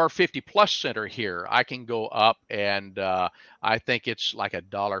our 50 plus center here, I can go up and I think it's like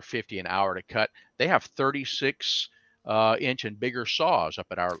 $1.50 an hour to cut. They have 36 inch and bigger saws up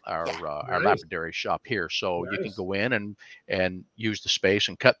at Yeah, our Nice. lapidary shop here. So you can Nice. go in and use the space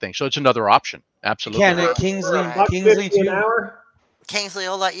and cut things. So it's another option. You Absolutely. can at right, For a right. buck Kingsley 50 an too. hour? Kingsley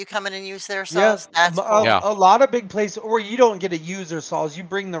will let you come in and use their Yeah, saws. That's cool. Yeah. a lot of big places, or you don't get to use their saws. You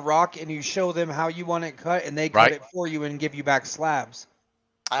bring the rock and you show them how you want it cut, and they cut Right. it for you and give you back slabs.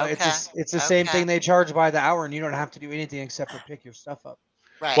 Okay, It's the same okay. thing. They charge by the hour, and you don't have to do anything except for pick your stuff up.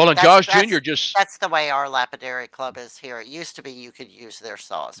 Right. Well, and That's Jaws that's Jr. just that's the way our lapidary club is here. It used to be you could use their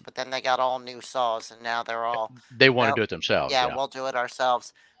saws, but then they got all new saws, and now they're all, they want to nope, do it themselves. yeah, Yeah. we'll do it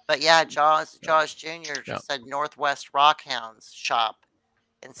ourselves. But yeah, Jaws Jr. Yeah. just said Northwest Rockhounds shop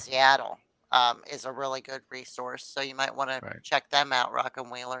in Seattle is a really good resource. So you might want to Right. check them out, Rockin'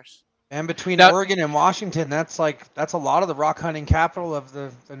 Wheelers. And between Now, Oregon and Washington, that's a lot of the rock hunting capital of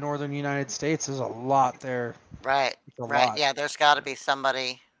the northern United States. There's a lot there. Right, It's a right. lot. Yeah, there's got to be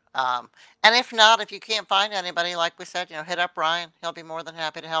somebody. And if not, if you can't find anybody, like we said, hit up Ryan. He'll be more than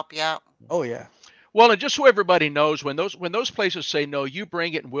happy to help you out. Oh yeah. well, and just so everybody knows, when those places say no, you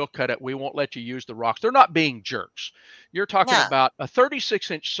bring it and we'll cut it. We won't let you use the rocks. They're not being jerks. You're talking Yeah, about a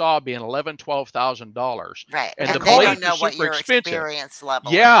 36-inch saw being $12,000, right. and the And they don't blades are know what super your expensive. experience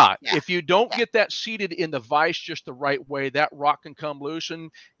level is. Yeah, Yeah, if you don't yeah, get that seated in the vise just the right way, that rock can come loose,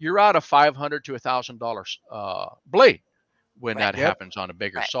 and you're out a $500 to $1,000 blade when right, that Yep. happens on a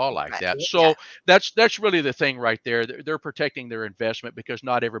bigger right, saw like right. that. Yeah, So that's really the thing right there. They're protecting their investment because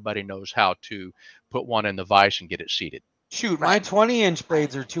not everybody knows how to put one in the vise and get it seated. Shoot, my right, 20-inch right.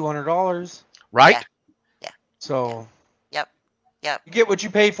 blades are $200. Right? Yeah, yeah, yeah. So Yep, yep. you get what you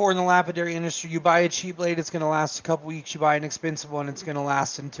pay for in the lapidary industry. You buy a cheap blade, it's going to last a couple weeks. You buy an expensive one, it's going to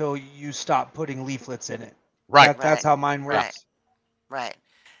last until you stop putting leaflets in it. Right. That's Right, how mine Yeah. right, works. right.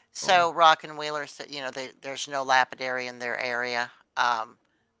 So So Rockin' Wheelers said, there's no lapidary in their area.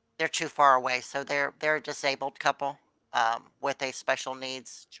 They're too far away, so they're a disabled couple with a special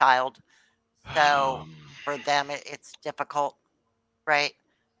needs child. So for them, it's difficult, right?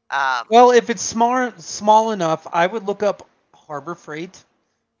 Um, well, if it's small enough, I would look up Harbor Freight.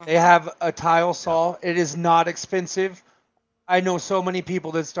 They mhm. have a tile saw. It is not expensive. I know so many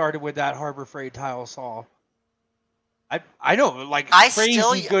people that started with that Harbor Freight tile saw. I know like I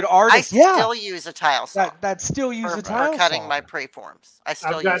still crazy u- good I artists. Yeah, still use a tile saw that still use a for tile cutting saw. my preforms. I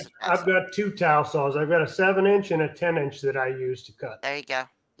still I've got use a tile I've saw. got two towel saws. I've got a 7-inch and a 10-inch that I use to cut. There you go.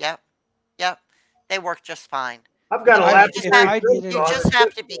 Yep, yep. They work just fine. I've got a If lapidary I trim didn't You saw just that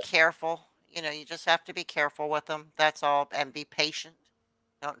have fits to be good. careful. You just have to be careful with them. That's all, and be patient.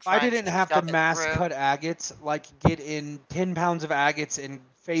 Don't if I try and didn't just have to shove it mass through. cut agates, like get in 10 pounds of agates and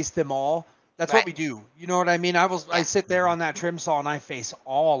face them all, that's what Right. we do. You know what I mean? I Yeah. sit there on that trim saw and I face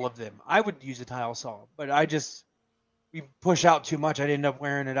all of them. I would use a tile saw, but we push out too much. I'd end up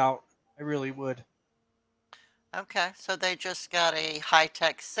wearing it out. I really would. Okay. So they just got a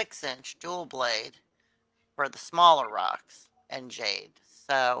high-tech 6-inch dual blade for the smaller rocks and jade.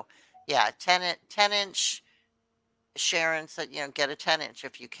 So yeah, 10-inch. Sharon said, get a 10-inch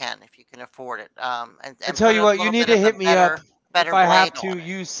if you can afford it. I And tell put you a what, you little need bit to of the hit me up. better. better if I have blade to, on it.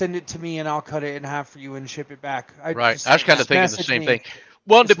 you send it to me and I'll cut it in half for you and ship it back. Right. Just, I was kind of just thinking the message same me. thing.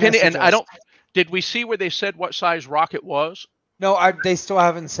 Well, Just depending, and message I us. don't. Did we see where they said what size rock it was? No, they still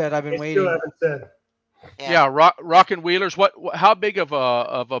haven't said. I've been They still waiting. haven't said. Yeah, rock and wheelers. How big of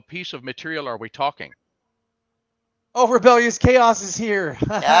a piece of material are we talking? Oh, Rebellious Chaos is here.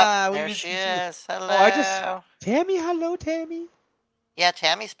 Yep, We there missed she you too. is. Oh, Hello. Tammy, hello, Tammy. Yeah,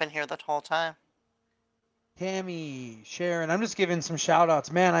 Tammy's been here the whole time. Tammy, Sharon. I'm just giving some shout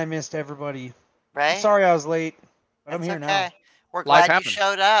outs. Man, I missed everybody. I'm Right? sorry I was late, but I'm That's here okay. now. We're Life glad you happens.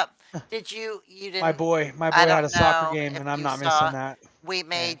 showed up. You My didn't, boy I had a don't soccer know game, if and I'm you not missing saw, that. we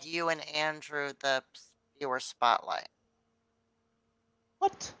made you and Andrew the viewer spotlight.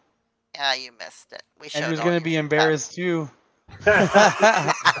 What? Yeah, you missed it. We showed Andrew's all gonna your be stuff. embarrassed too.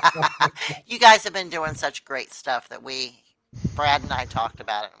 You guys have been doing such great stuff that Brad and I talked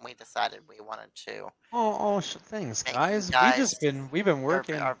about it, and we decided we wanted to Thanks, make you guys. guys We've been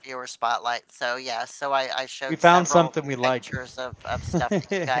working. our viewer spotlight. So yeah, so I showed We found several something we like. pictures of stuff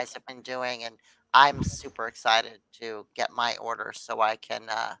that you guys have been doing, and I'm super excited to get my order so I can.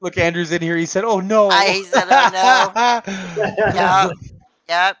 Look, Andrew's in here. He said, "Oh no." He said, "Oh no." Yep,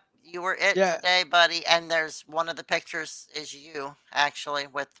 yep. You were it Yeah. today, buddy. And there's one of the pictures is you actually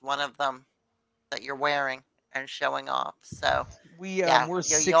with one of them that you're wearing and showing off. So yeah, We're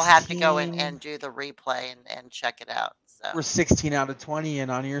you'll have to go 16. and do the replay and check it out. So We're 16 out of 20 in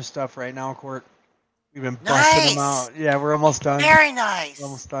on your stuff right now, Court. We've been busting them nice, out. Yeah, we're almost done. very We're nice.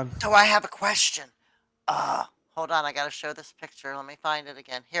 almost done. So I have a question. Hold on, I gotta show this picture. Let me find it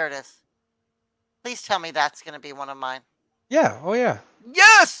again. Here it is. Please tell me that's gonna be one of mine. Yeah. Oh yeah.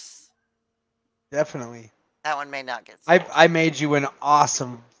 Yes. Definitely. That one may not get sold. I made you an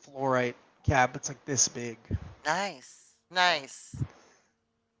awesome fluorite cap. It's like this big. Nice, nice.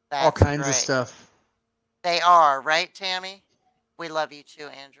 All That's kinds of great. stuff. They are, right, Tammy? We love you too,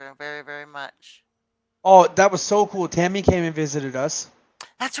 Andrew, very, very much. Oh, that was so cool. Tammy came and visited us,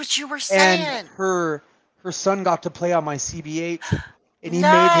 That's what you were saying. and her son got to play on my CB8, and he made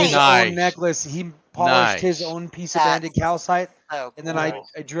Nice. his Nice. own necklace. He polished his Nice. own piece of That's banded calcite, so and then cool.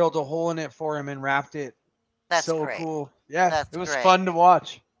 I drilled a hole in it for him and wrapped it. That's So great. cool. Yeah, That's it was great. fun to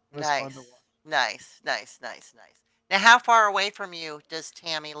watch. It was fun Nice, to watch. nice, nice, nice, nice. Now, how far away from you does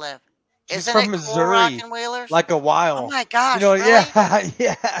Tammy live? She's Isn't from it cool, Rock Missouri, and Wheelers? like a Oh while. my gosh, You know, really? yeah,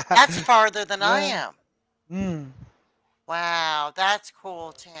 yeah. That's farther than I Yeah. am. Mm. Wow, that's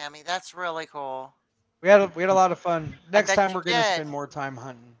cool, Tammy. That's really cool. We had a lot of fun. Next bet time you we're gonna did. spend more time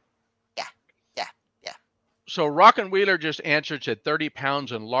hunting. Yeah, yeah, yeah. So Rock and Wheeler just answered, said 30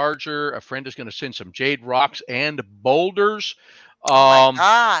 pounds and larger. A friend is going to send some jade rocks and boulders. Oh my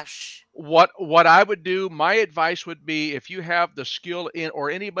gosh. What I would do, my advice would be, if you have the skill in, or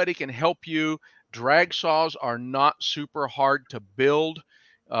anybody can help you, drag saws are not super hard to build.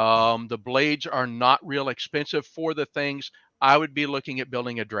 The blades are not real expensive for the things. I would be looking at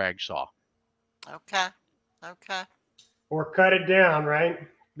building a drag saw. Okay, okay. Or cut it down, right?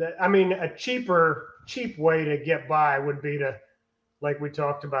 I mean, a cheap way to get by would be to, like we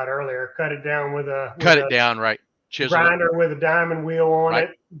talked about earlier, cut it down with a down, right? Chisel it. grinder with a diamond wheel on Right.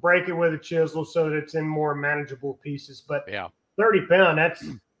 it, break it with a chisel so that it's in more manageable pieces. But Yeah. 30 pound, that's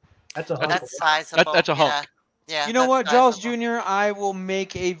a hunk. That's sizable. That's a hunk. Yeah. Yeah, You know what, that's Jaws sizable. Jr., I will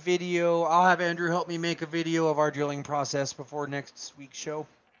make a video. I'll have Andrew help me make a video of our drilling process before next week's show.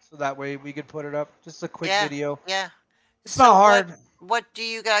 So that way we could put it up. Just a quick Yeah, video. yeah. It's So not hard. What do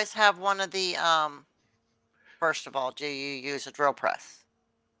you guys have one of the first of all, do you use a drill press?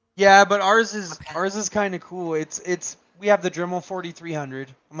 Yeah, but ours is Okay. kind of cool. It's we have the Dremel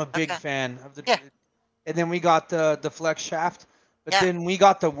 4300. I'm a big Okay. fan of the. Yeah. And then we got the flex shaft. But Yeah. then we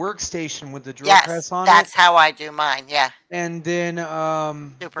got the workstation with the drill Yes, press on that's it. how I do mine. Yeah. And then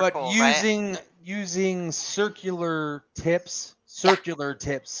Super but cool, right? using circular tips.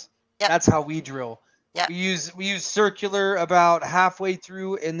 Yep. That's how we drill. Yep. We use circular about halfway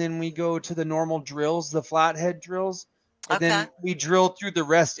through, and then we go to the normal drills, the flathead drills, and then Okay. we drill through the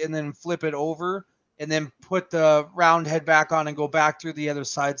rest, and then flip it over, and then put the round head back on and go back through the other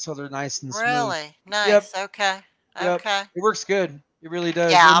side so they're nice and smooth. Really? Yep. Nice. Okay. Yep. Okay. It works good. It really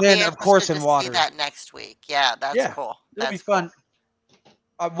does. Yeah, And I'll then be of course interested in to water. see that next week. Yeah, that's Yeah, cool. it'll be That's cool.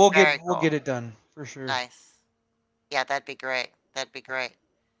 fun. We'll Very get cool. it done for sure. Nice. Yeah, that'd be great. That'd be great.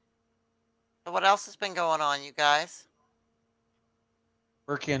 So what else has been going on, you guys?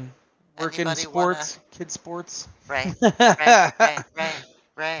 Working Anybody sports, kid sports. Right, right,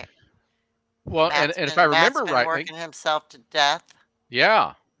 right. Well, and if I Matt's remember been right, working himself to death.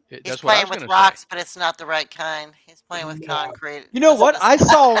 yeah, He's that's what I playing was with going to rocks, say. but it's not the right kind. He's playing with No. concrete. You know what? I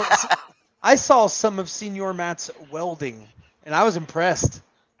saw some of Senior Matt's welding. and I was impressed.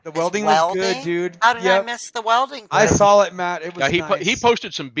 The It's welding was good, welding? dude. How did I Yep. miss the welding I part? saw it, Matt. It was Yeah, he nice.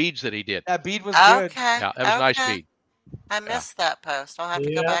 posted some beads that he did. That bead was good. Okay, Yeah, that was a nice okay. bead. I Yeah. missed that post. I'll have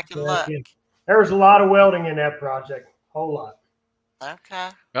to go Yeah, back and look. there was a lot of welding in that project. Whole lot. Okay.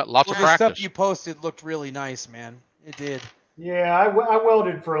 Got lots Well, of the stuff practice. you posted looked really nice, man. It did. Yeah, I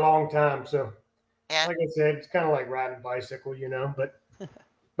welded for a long time, so Yeah. like I said, it's kind of like riding a bicycle,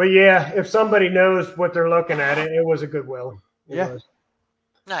 But yeah, if somebody knows what they're looking at, it was a good weld. It Yeah. was.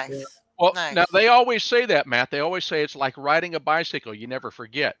 Nice. Yeah. Well, Nice. now they always say that, Matt. They always say it's like riding a bicycle. You never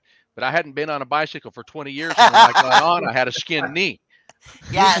forget. But I hadn't been on a bicycle for 20 years, and when I got on, I had a skinned knee.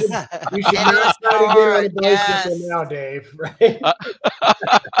 Yes. You should It not is try to get on a hard, bicycle yes. now, Dave. Right?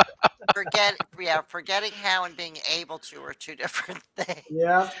 Forgetting how and being able to are two different things.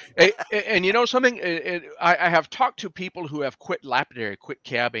 Yeah. And you know something? I have talked to people who have quit lapidary, quit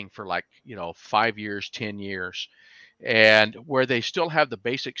cabbing for 5 years, 10 years, and where they still have the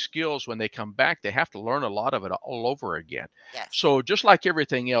basic skills. When they come back, they have to learn a lot of it all over again. Yes. So just like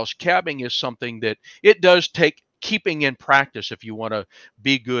everything else, cabbing is something that it does take keeping in practice if you want to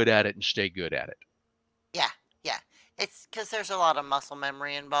be good at it and stay good at it. Yeah. Yeah. It's because there's a lot of muscle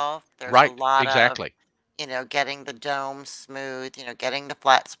memory involved. There's a Right, lot of, exactly. getting the dome smooth, getting the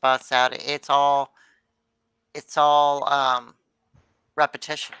flat spots out. It's all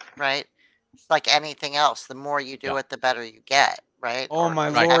repetition, right? It's like anything else. The more you do Yeah. it, the better you get, right? Oh Or my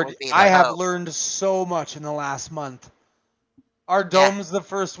at least that lord, would be the I have hope. learned so much in the last month. Our Yeah. domes the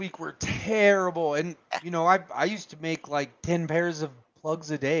first week were terrible, and I used to make like 10 pairs of plugs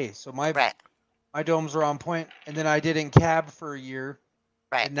a day, so my Right. domes were on point. And then I didn't cab for a year,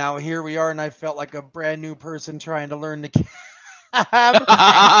 Right. and now here we are, and I felt like a brand new person trying to learn to cab.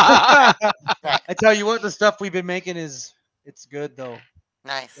 Right. I tell you what, the stuff we've been making it's good though. It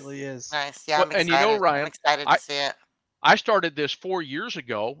Nice. really is. Nice. Yeah, Well, I'm and you know, excited. I'm Ryan, excited I to see it. I started this 4 years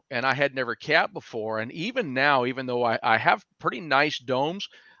ago, and I had never cabbed before. And even now, even though I have pretty nice domes,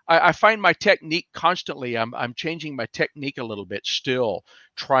 I find my technique constantly. I'm changing my technique a little bit still,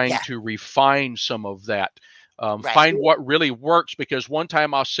 trying Yeah. to refine some of that. Right. Find what really works, because one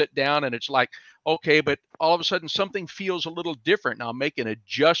time I'll sit down and it's like, okay, but all of a sudden something feels a little different, and I'll make an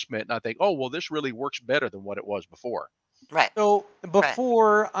adjustment, and I think, oh, well, this really works better than what it was before. Right. So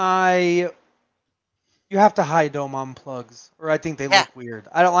before you have to high dome on plugs, or I think they Yeah. look weird.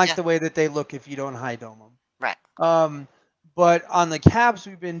 I don't like Yeah. the way that they look if you don't high dome them. Right. But on the cabs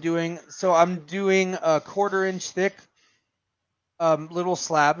we've been doing, so I'm doing a 1/4 inch thick little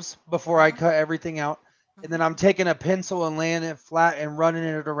slabs before I cut everything out. And then I'm taking a pencil and laying it flat and running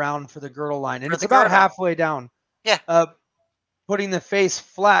it around for the girdle line. And For it's the about girdle. halfway down. Yeah. Putting the face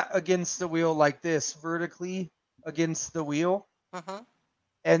flat against the wheel like this, vertically against the wheel. Mm-hmm.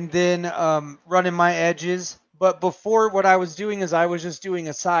 And then running my edges. But before, what I was doing is I was just doing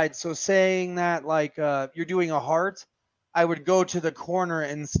a side. So saying that like you're doing a heart, I would go to the corner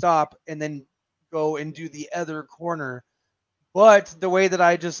and stop and then go and do the other corner. But the way that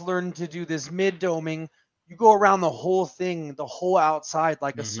I just learned to do this mid doming, you go around the whole thing, the whole outside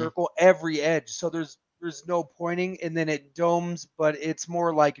like a Mhm. circle, every edge. So there's no pointing, and then it domes, but it's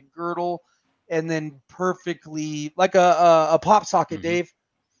more like girdle, and then perfectly like a pop socket, Mhm. Dave.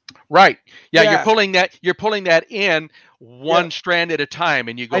 Right. Yeah, Yeah. you're pulling that in one strand at a time,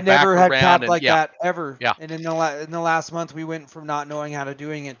 and you go I back never had around cap and like yeah. that ever. Yeah. And in the last month, we went from not knowing how to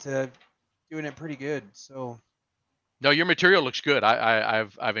doing it to doing it pretty good. So No, your material looks good.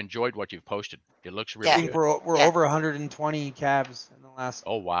 I've enjoyed what you've posted. It looks I really Yeah. think good. we're Yeah. over 120 cabs in the last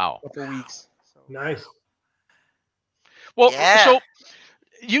Oh wow. couple weeks. So Nice. Well, Yeah. so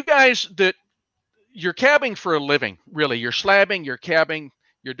you guys that you're cabbing for a living, really. You're slabbing, you're cabbing,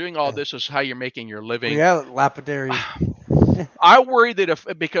 you're doing all this is how you're making your living. yeah, lapidary. I worry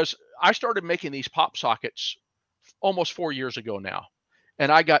that because I started making these pop sockets almost 4 years ago now.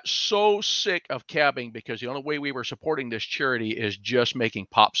 And I got so sick of cabbing because the only way we were supporting this charity is just making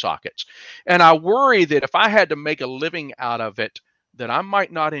pop sockets. And I worry that if I had to make a living out of it, that I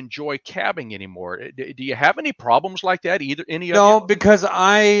might not enjoy cabbing anymore. Do you have any problems like that? Any of No, you? because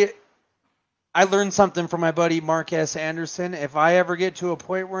I learned something from my buddy Mark S. Anderson. If I ever get to a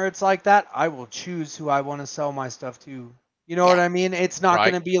point where it's like that, I will choose who I want to sell my stuff to. You know what Yeah. I mean? It's not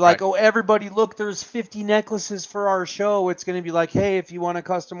Right, going to be like, right. oh, everybody, look, there's 50 necklaces for our show. It's going to be like, hey, if you want a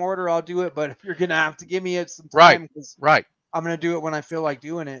custom order, I'll do it, but you're going to have to give me some Right, time because right. I'm going to do it when I feel like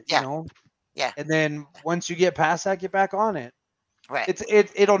doing it, Yeah. you know? Yeah. And then once you get past that, get back on it. Right.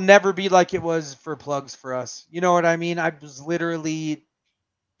 It'll never be like it was for plugs for us. You know what I mean? I was literally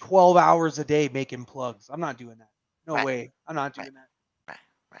 12 hours a day making plugs. I'm not doing that. No Right. way. I'm not doing Right. that. Right.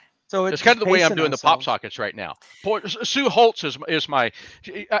 Right. So It's kind of the way I'm pacing doing the pop ourselves. sockets right now. Sue Holtz is my.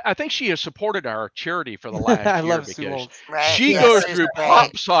 I think she has supported our charity for the last I year love Sue because Holtz. Right. she Yeah, goes Sue's through great.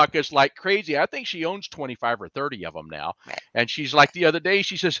 pop sockets like crazy. I think she owns 25 or 30 of them now. Right. And she's like the other day,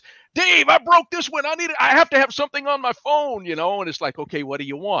 she says, "Dave, I broke this one. I have to have something on my phone, you know." And it's like, okay, what do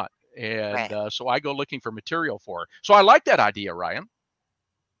you want? And Right. so I go looking for material for her. So I like that idea, Ryan.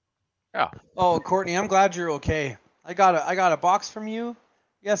 Yeah. Oh, Courtney, I'm glad you're okay. I got a box from you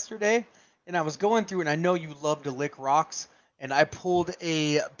yesterday, and I was going through, and I know you love to lick rocks, and I pulled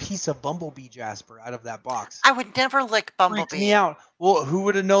a piece of bumblebee jasper out of that box. I would never lick Freaked me Bumblebee. out. Well, who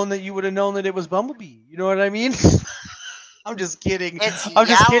would have known that you would have known that it was bumblebee? You know what I mean? I'm just kidding. It's I'm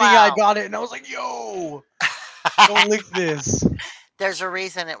just kidding. I yellow. got it, and I was like, "Yo, don't lick this." There's a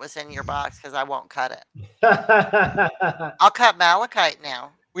reason it was in your box because I won't cut it. That's I'll cut malachite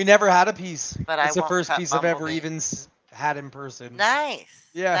now, We never had a piece. but I It's the won't first cut piece I've ever Bumblebee. even had in person. Nice.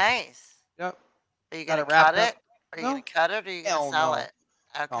 Yeah. Nice. Yep. Are you Got gonna it wrapped cut up. it? Are you No. gonna cut it or are you gonna Hell sell no. it?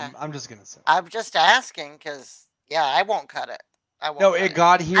 Okay. I'm just gonna say. I'm just asking because yeah, I won't cut it. I won't No, cut it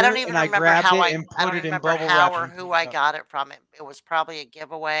got here, I don't even and I remember grabbed how it and I put don't it in remember bubble how wrap or and who picked I it up. got it from. It was probably a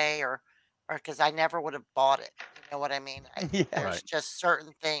giveaway or because I never would have bought it. You know what I mean? Yeah. There's Right. just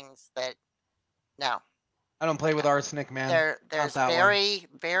certain things that no. I don't play with arsenic, man. There's that one.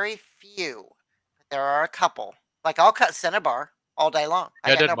 very few. But there are a couple. Like I'll cut cinnabar all day long. I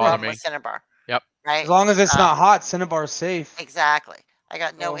Yeah, it got no doesn't bother problem me. with cinnabar. Yep. Right? As long as it's not hot, cinnabar's safe. Exactly. I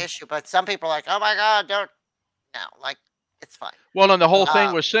got no So- issue. But some people are like, oh my God, don't no, like it's fine. Well, and the whole thing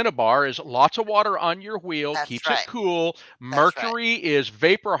Um, with cinnabar is lots of water on your wheel, That's keeps right. it cool. That's right. Mercury is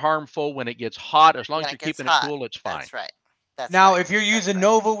vapor harmful when it gets hot. As long When as it you're gets keeping hot. it cool, it's fine. That's right. That's Now, right. if you're That's using right.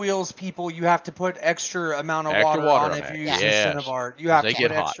 Nova wheels, people, you have to put extra amount of Extra water, water on on if that. you're using Yes, cinnabar. You 'cause have they to get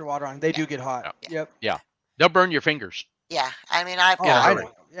put hot. extra water on. They do get hot. Yep. Yeah. They'll burn your fingers. Yeah. I mean I've Oh, In a got I hurry.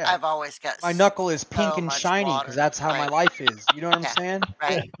 know. Yeah. I've always got My knuckle is pink so and much shiny water. because that's how my Right. life is. You know what I'm Yeah. saying?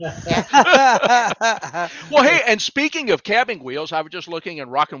 Right. Yeah. Well, hey, and speaking of cabbing wheels, I was just looking, and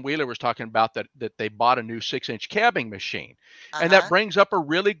Rock and Wheeler was talking about that they bought a new 6-inch cabbing machine, and that brings up a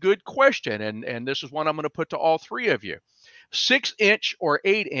really good question, and this is one I'm going to put to all three of you: 6-inch or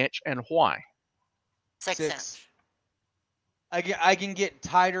 8-inch, and why? 6 6. inch. I can get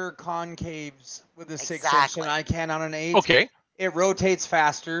tighter concaves with a 6-inch Exactly. than I can on an 8. Okay. It rotates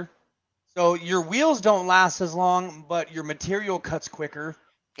faster. So your wheels don't last as long, but your material cuts quicker.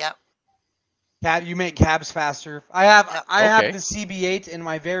 Yep. You make cabs faster. I have Okay. the CB8, and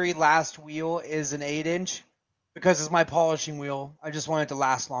my very last wheel is an 8-inch because it's my polishing wheel. I just want it to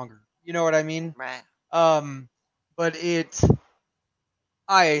last longer. You know what I mean? Right. But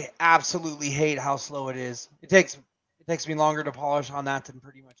I absolutely hate how slow it is. It takes me longer to polish on that than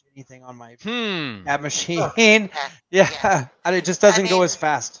pretty much anything on my cab machine. Yeah. And it just doesn't go as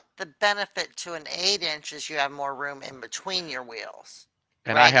fast. The benefit to an 8-inch is you have more room in between your wheels.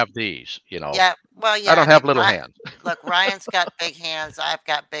 And Right. I have these, Yeah. Well, yeah. I don't have little hands. Look, Ryan's got big hands. I've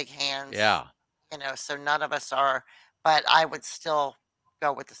got big hands. Yeah. You know, so none of us are. But I would still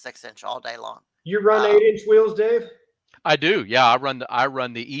go with the 6-inch all day long. You run 8-inch wheels, Dave? I do. Yeah, I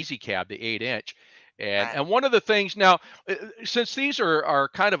run the Easy Cab, the 8-inch. And one of the things now, since these are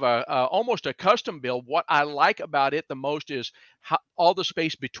kind of almost a custom build, what I like about it the most is all the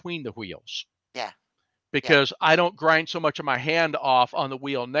space between the wheels. Yeah. Because I don't grind so much of my hand off on the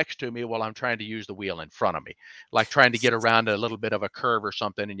wheel next to me while I'm trying to use the wheel in front of me, like trying to get around a little bit of a curve or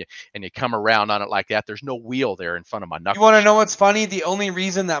something, and you come around on it like that. There's no wheel there in front of my knuckles. You want to know what's funny? The only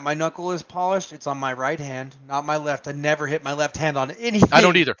reason that my knuckle is polished, it's on my right hand, not my left. I never hit my left hand on anything. I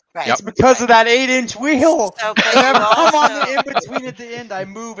don't either. Right. Yep. It's because of that 8-inch wheel. So, but Whenever you I'm on also- the in between at the end, I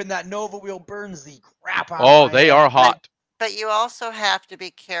move, and that Nova wheel burns the crap out. Oh, of my they hand. are hot. But you also have to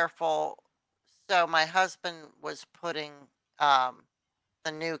be careful. So my husband was putting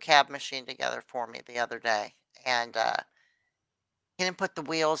the new cab machine together for me the other day, and he didn't put the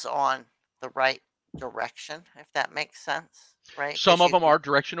wheels on the right direction, if that makes sense, right? Some 'Cause of them are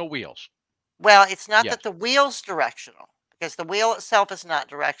directional wheels. Well, it's not Yes. that the wheel's directional, because the wheel itself is not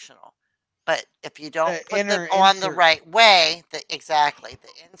directional. But if you don't put them inner on the insert. right way, exactly the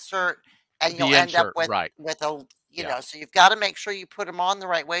insert, and The you'll end up insert, with right. a you Yeah. know. So you've got to make sure you put them on the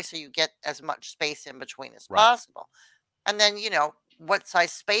right way, so you get as much space in between as Right. possible. And then what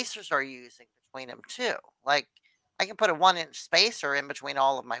size spacers are you using between them too? Like I can put a 1-inch spacer in between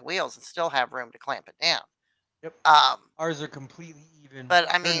all of my wheels and still have room to clamp it down. Yep. Um, Ours are completely even. but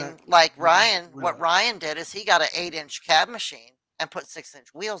I They're mean, not like completely Ryan, what real. Ryan did is he got an 8-inch cab machine and put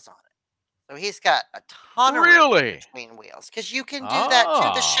 6-inch wheels on it. So he's got a ton of room Really? between wheels because you can do that too.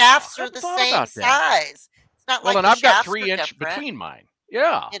 The Ah, shafts are hadn't the thought same about that. size. It's not Well, like and the I've got shafts are 3-inch different. between mine.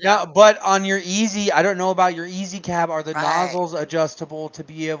 Yeah. You Now, know, but on your easy, I don't know about your easy cab. Are the right, nozzles adjustable to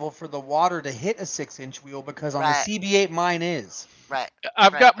be able for the water to hit a 6-inch wheel? Because on the right, CB8, mine is. right,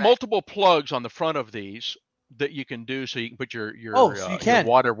 I've right, got right. multiple plugs on the front of these that you can do, so you can put Oh, so you your can.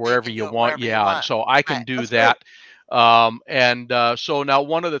 water So you wherever can you do it want. wherever you Yeah, and want. so I can Right. do That's good. that. So now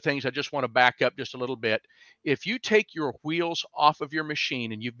one of the things I just want to back up just a little bit. If you take your wheels off of your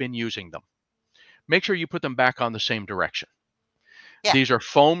machine and you've been using them, make sure you put them back on the same direction. Yeah. These are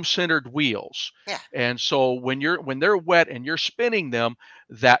foam centered wheels. Yeah. And so when they're wet and you're spinning them,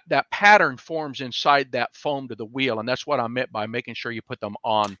 that pattern forms inside that foam to the wheel, and that's what I meant by making sure you put them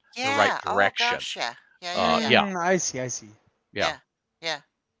on the right Yeah. Oh direction. gosh, yeah. Yeah, yeah, yeah. Yeah, I see. yeah. Yeah. Yeah.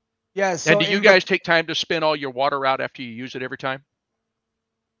 Yeah. And So do you in guys take time to spin all your water out after you use it every time?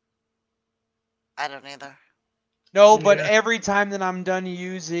 I don't either. No, but Yeah. every time that I'm done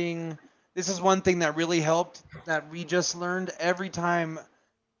using, this is one thing that really helped that we just learned. Every time,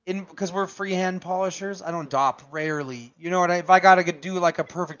 because we're freehand polishers, I don't dop rarely. You know what? If I gotta do like a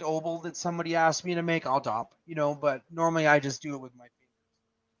perfect oval that somebody asked me to make, I'll dop. You know, but normally I just do it with my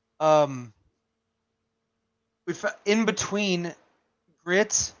fingers. If in between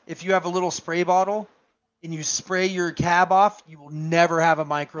grits, if you have a little spray bottle and you spray your cab off, you will never have a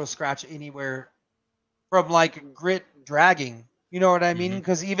micro scratch anywhere from like grit dragging. You know what I mean? Mhm.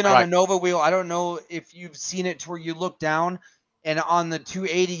 Because even on a Right. Nova wheel, I don't know if you've seen it to where you look down and on the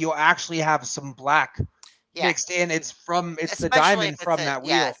 280 you'll actually have some black Yeah. mixed in. It's the Especially if diamond it's from a that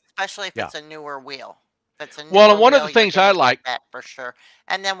yeah, wheel. especially if Yeah. it's a newer wheel. If it's a Well, and newer one of the wheel, you're things I gonna get like, that for sure.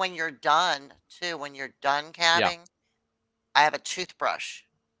 And then when you're done too, when you're done yeah. cabbing, I have a toothbrush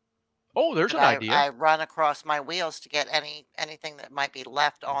Oh, there's that an idea. I run across my wheels to get anything that might be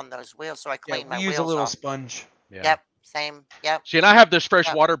left on those wheels, so I Yeah, clean we my use a wheels little off. sponge. Yeah. Yep, same. Yep, See, and I have this fresh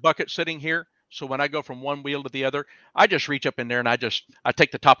yep. water bucket sitting here. So when I go from one wheel to the other, I just reach up in there and I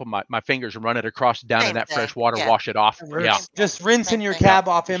take the top of my fingers and run it across down in Same that fresh thing. water, Yeah, wash it off. It Yeah. works. yeah, Just rinsing same your thing. Yeah. cab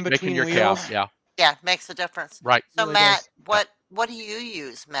off in Just making between your cab. wheels. Yeah. Yeah, makes a difference. Right. So Really Matt, does. Yeah. what do you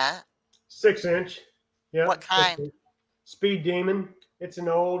use, Matt? 6-inch. Yeah. What kind? Speed Demon. It's an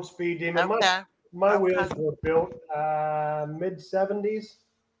old Speed Demon. Okay. My Okay. wheels were built mid-70s.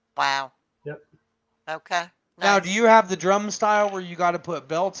 Wow. Yep. Okay. Now, do Nice. you have the drum style where you got to put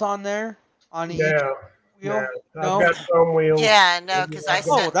belts on there on each No, no. wheel? I've No. got foam wheels. Yeah, no, because I I've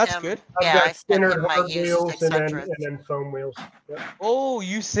got, Oh, sent that's him. good. I've Yeah, got I sent standard him my hard used wheels and 600s. then foam wheels. Yep. Oh,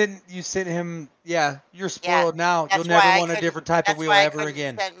 you sent him. Yeah, you're Yeah, spoiled now. You'll that's never why I want a couldn't. different type of That's wheel why I ever couldn't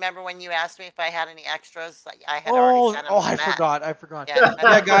again. send. Remember when you asked me if I had any extras? I had already Oh, sent them oh, to I Matt. forgot. I forgot. Yeah, I'd Yeah,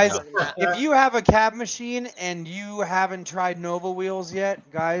 already guys, sent them to Matt. if you have a cab machine and you haven't tried Nova wheels yet,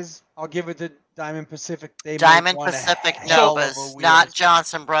 guys, I'll give it to Diamond Pacific. They make Diamond one Pacific hell of a Novas, not wheels.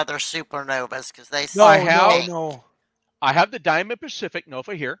 Johnson Brothers Supernovas, because they I No, no, have stink. no. I have the Diamond Pacific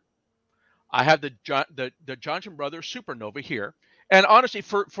Nova here. I have the Johnson Brothers Supernova here. And honestly,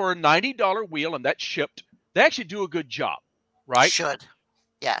 for a $90 wheel and that's shipped, they actually do a good job, right? Should. The,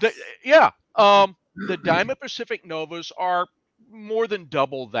 Yes. yeah. The Diamond Pacific Novas are more than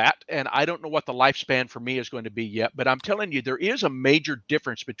double that, and I don't know what the lifespan for me is going to be yet, but I'm telling you, there is a major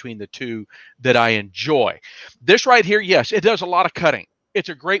difference between the two that I enjoy. This right here, yes, it does a lot of cutting. It's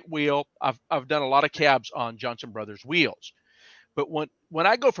a great wheel. I've done a lot of cabs on Johnson Brothers wheels. But when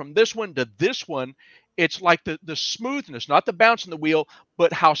I go from this one to this one, it's like the smoothness, not the bounce in the wheel,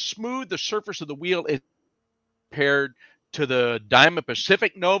 but how smooth the surface of the wheel is compared to the Diamond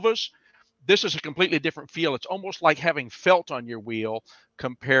Pacific Novas. This is a completely different feel. It's almost like having felt on your wheel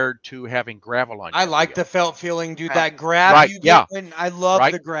compared to having gravel on I your like the wheel. felt feeling, dude. Right. That grab Right. you get Yeah. when I love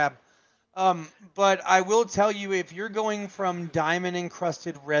Right. the grab. But I will tell you, if you're going from diamond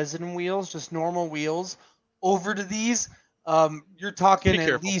encrusted resin wheels, just normal wheels, over to these, you're talking Be at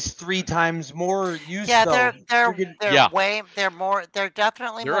careful. least 3 times more use Yeah, though. You're getting, Yeah. they're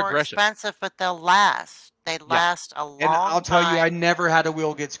definitely They're more aggressive. expensive, but they'll last. They Yeah. last a and I'll long tell you, I time. never had a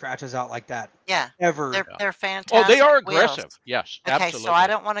wheel get scratches out like that Yeah, ever. Yeah. they're Oh, they fantastic are wheels. aggressive. Yes, Okay, so I absolutely.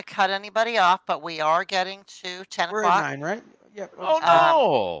 don't want to cut anybody off, but we are getting to 10 We're at o'clock. 9, right? Yep. Oh That's good.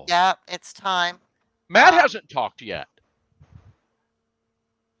 no. Yeah, it's time. Matt Um, hasn't talked yet.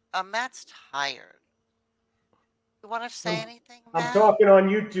 Matt's tired. You want to say I'm, anything, I'm Matt? talking on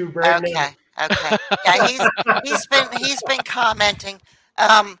YouTube right now. Okay, okay. Yeah, he's been commenting.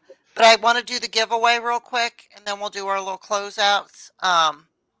 But I want to do the giveaway real quick, and then we'll do our little closeouts.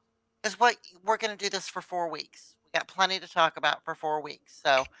 Is what we're going to do this for 4 weeks. We got plenty to talk about for 4 weeks.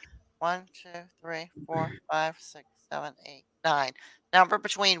 So, 1, 2, 3, 4, 5, 6, 7, 8, 9. Number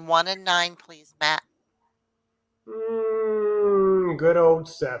between 1 and 9, please, Matt. Good old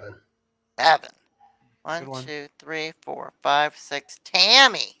 7. 7. 1, one. 2, 3, 4, 5, 6.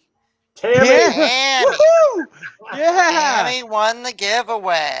 Tammy. Tammy. Yeah. Tammy. Woohoo! Yeah. Tammy won the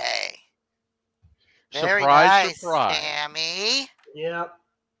giveaway. Very Surprise, nice, surprise. Tammy. Yep.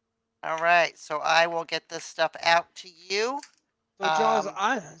 All right, so I will get this stuff out to you. So Jaws,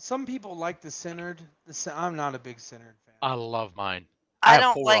 Um, some people like the centered. I'm not a big centered fan. I love mine. I have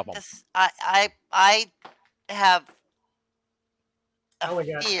don't 4 like of them. this. I have I a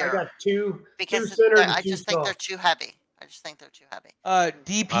only got fear two because centered and I two just think they're soft. too heavy. I just think they're too heavy. I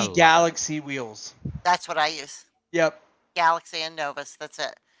DP love Galaxy wheels. That's what I use. Yep. Galaxy and Novus. That's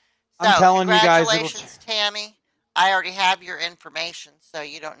it. So, I'm telling you guys, congratulations, Tammy. I already have your information, so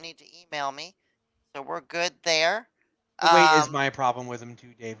you don't need to email me. So we're good there. The weight is my problem with them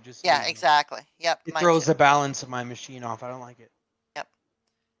too, Dave. Just so Yeah, you know. exactly. Yep. It mine throws too. the balance of my machine off. I don't like it. Yep.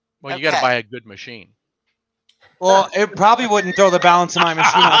 Well, you got to Okay. buy a good machine. Well, it probably wouldn't throw the balance of my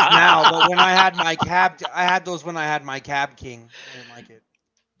machine off now, but when I had my cab, I had those when I had my Cab King. I didn't like it.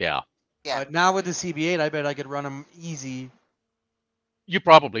 Yeah. Yeah. But now with the CB8, I bet I could run them easy. You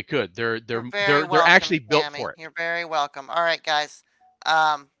probably could. They're You're very welcome, actually built Tammy. for it. You're very welcome. All right, guys.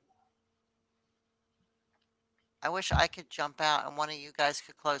 I wish I could jump out and one of you guys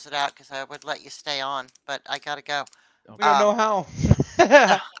could close it out because I would let you stay on, but I gotta go. We don't know how.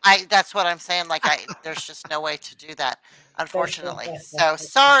 That's what I'm saying. Like there's just no way to do that, unfortunately. So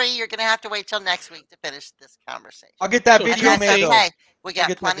sorry, you're gonna have to wait till next week to finish this conversation. I'll get that So And video that's made. okay. We I'll got get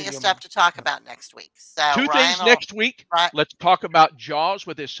that plenty of video stuff made. to talk about next week. So 2 Ryan things will- next week. Right. Let's talk about Jaws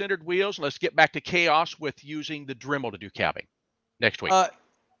with his centered wheels. Let's get back to chaos with using the Dremel to do cabbing next week.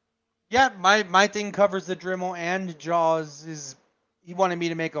 Yeah, my thing covers the Dremel and Jaws. He wanted me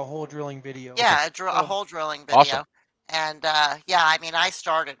to make a whole drilling video. Yeah, a whole drilling video. Awesome. And yeah, I mean, I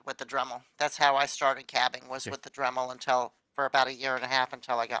started with the Dremel. That's how I started cabbing, was with the Dremel for about a year and a half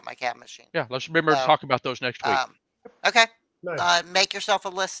until I got my cab machine. Yeah, let's remember to So, talk about those next week. Okay. Nice. Make yourself a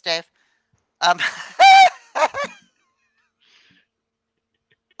list, Dave.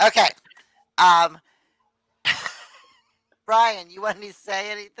 Okay. Brian, you want to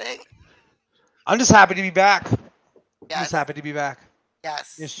say anything? I'm just happy to be back. I'm Yes. just happy to be back.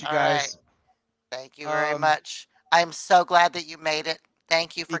 Yes. Miss you All guys. right. Thank you very much. I'm so glad that you made it.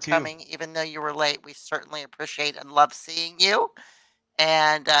 Thank you for too. coming, even though you were late. We certainly appreciate and love seeing you.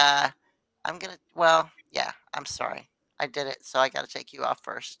 And yeah, I'm sorry. I did it, so I got to take you off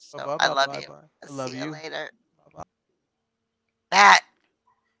first. So I love you. I love See you. you later. Bye-bye. Matt.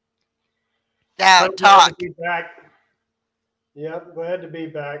 Now So glad talk. to be back. Yep, glad to be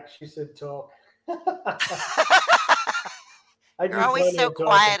back. She said talk. You're always so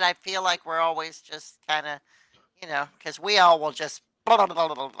quiet. I feel like we're always just kind of, because we all will just, blah, blah, blah,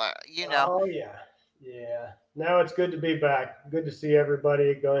 blah, blah, Oh, yeah. Yeah. Now it's good to be back. Good to see everybody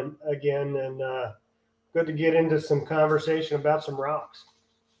again, and good to get into some conversation about some rocks.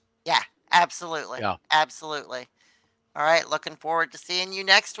 Yeah, absolutely. Yeah. Absolutely. All right. Looking forward to seeing you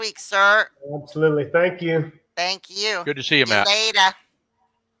next week, sir. Absolutely. Thank you. Thank you. Good to see you, Matt. Later.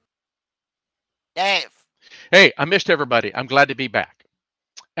 Dave. Hey, I missed everybody. I'm glad to be back.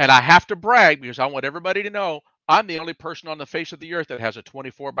 And I have to brag because I want everybody to know I'm the only person on the face of the earth that has a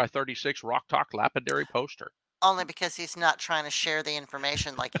 24x36 Rock Talk Lapidary poster. Only because he's not trying to share the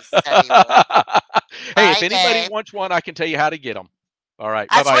information like he said he would. Hey, if Bye, anybody Dave. wants one, I can tell you how to get them. All right.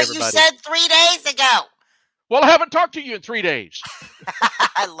 That's Bye-bye, what everybody. you said 3 days ago. Well, I haven't talked to you in 3 days.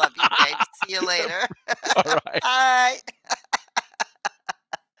 I love you, Dave. See you later. All right. Bye.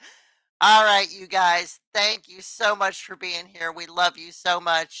 All right, you guys. Thank you so much for being here. We love you so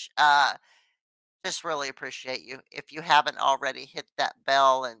much. Just really appreciate you. If you haven't already, hit that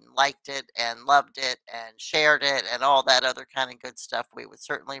bell and liked it and loved it and shared it and all that other kind of good stuff. We would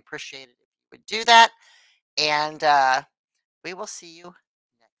certainly appreciate it if you would do that. And we will see you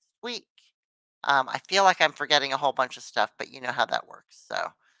next week. I feel like I'm forgetting a whole bunch of stuff, but you know how that works. So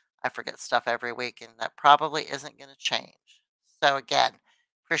I forget stuff every week, and that probably isn't going to change. So again,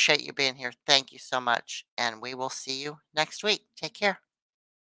 appreciate you being here. Thank you so much. And we will see you next week. Take care.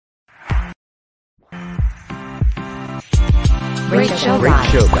 Great show, Great guys.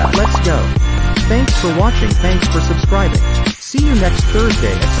 show, guys. Let's go. Thanks for watching. Thanks for subscribing. See you next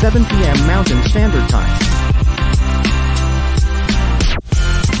Thursday at 7 p.m. Mountain Standard Time.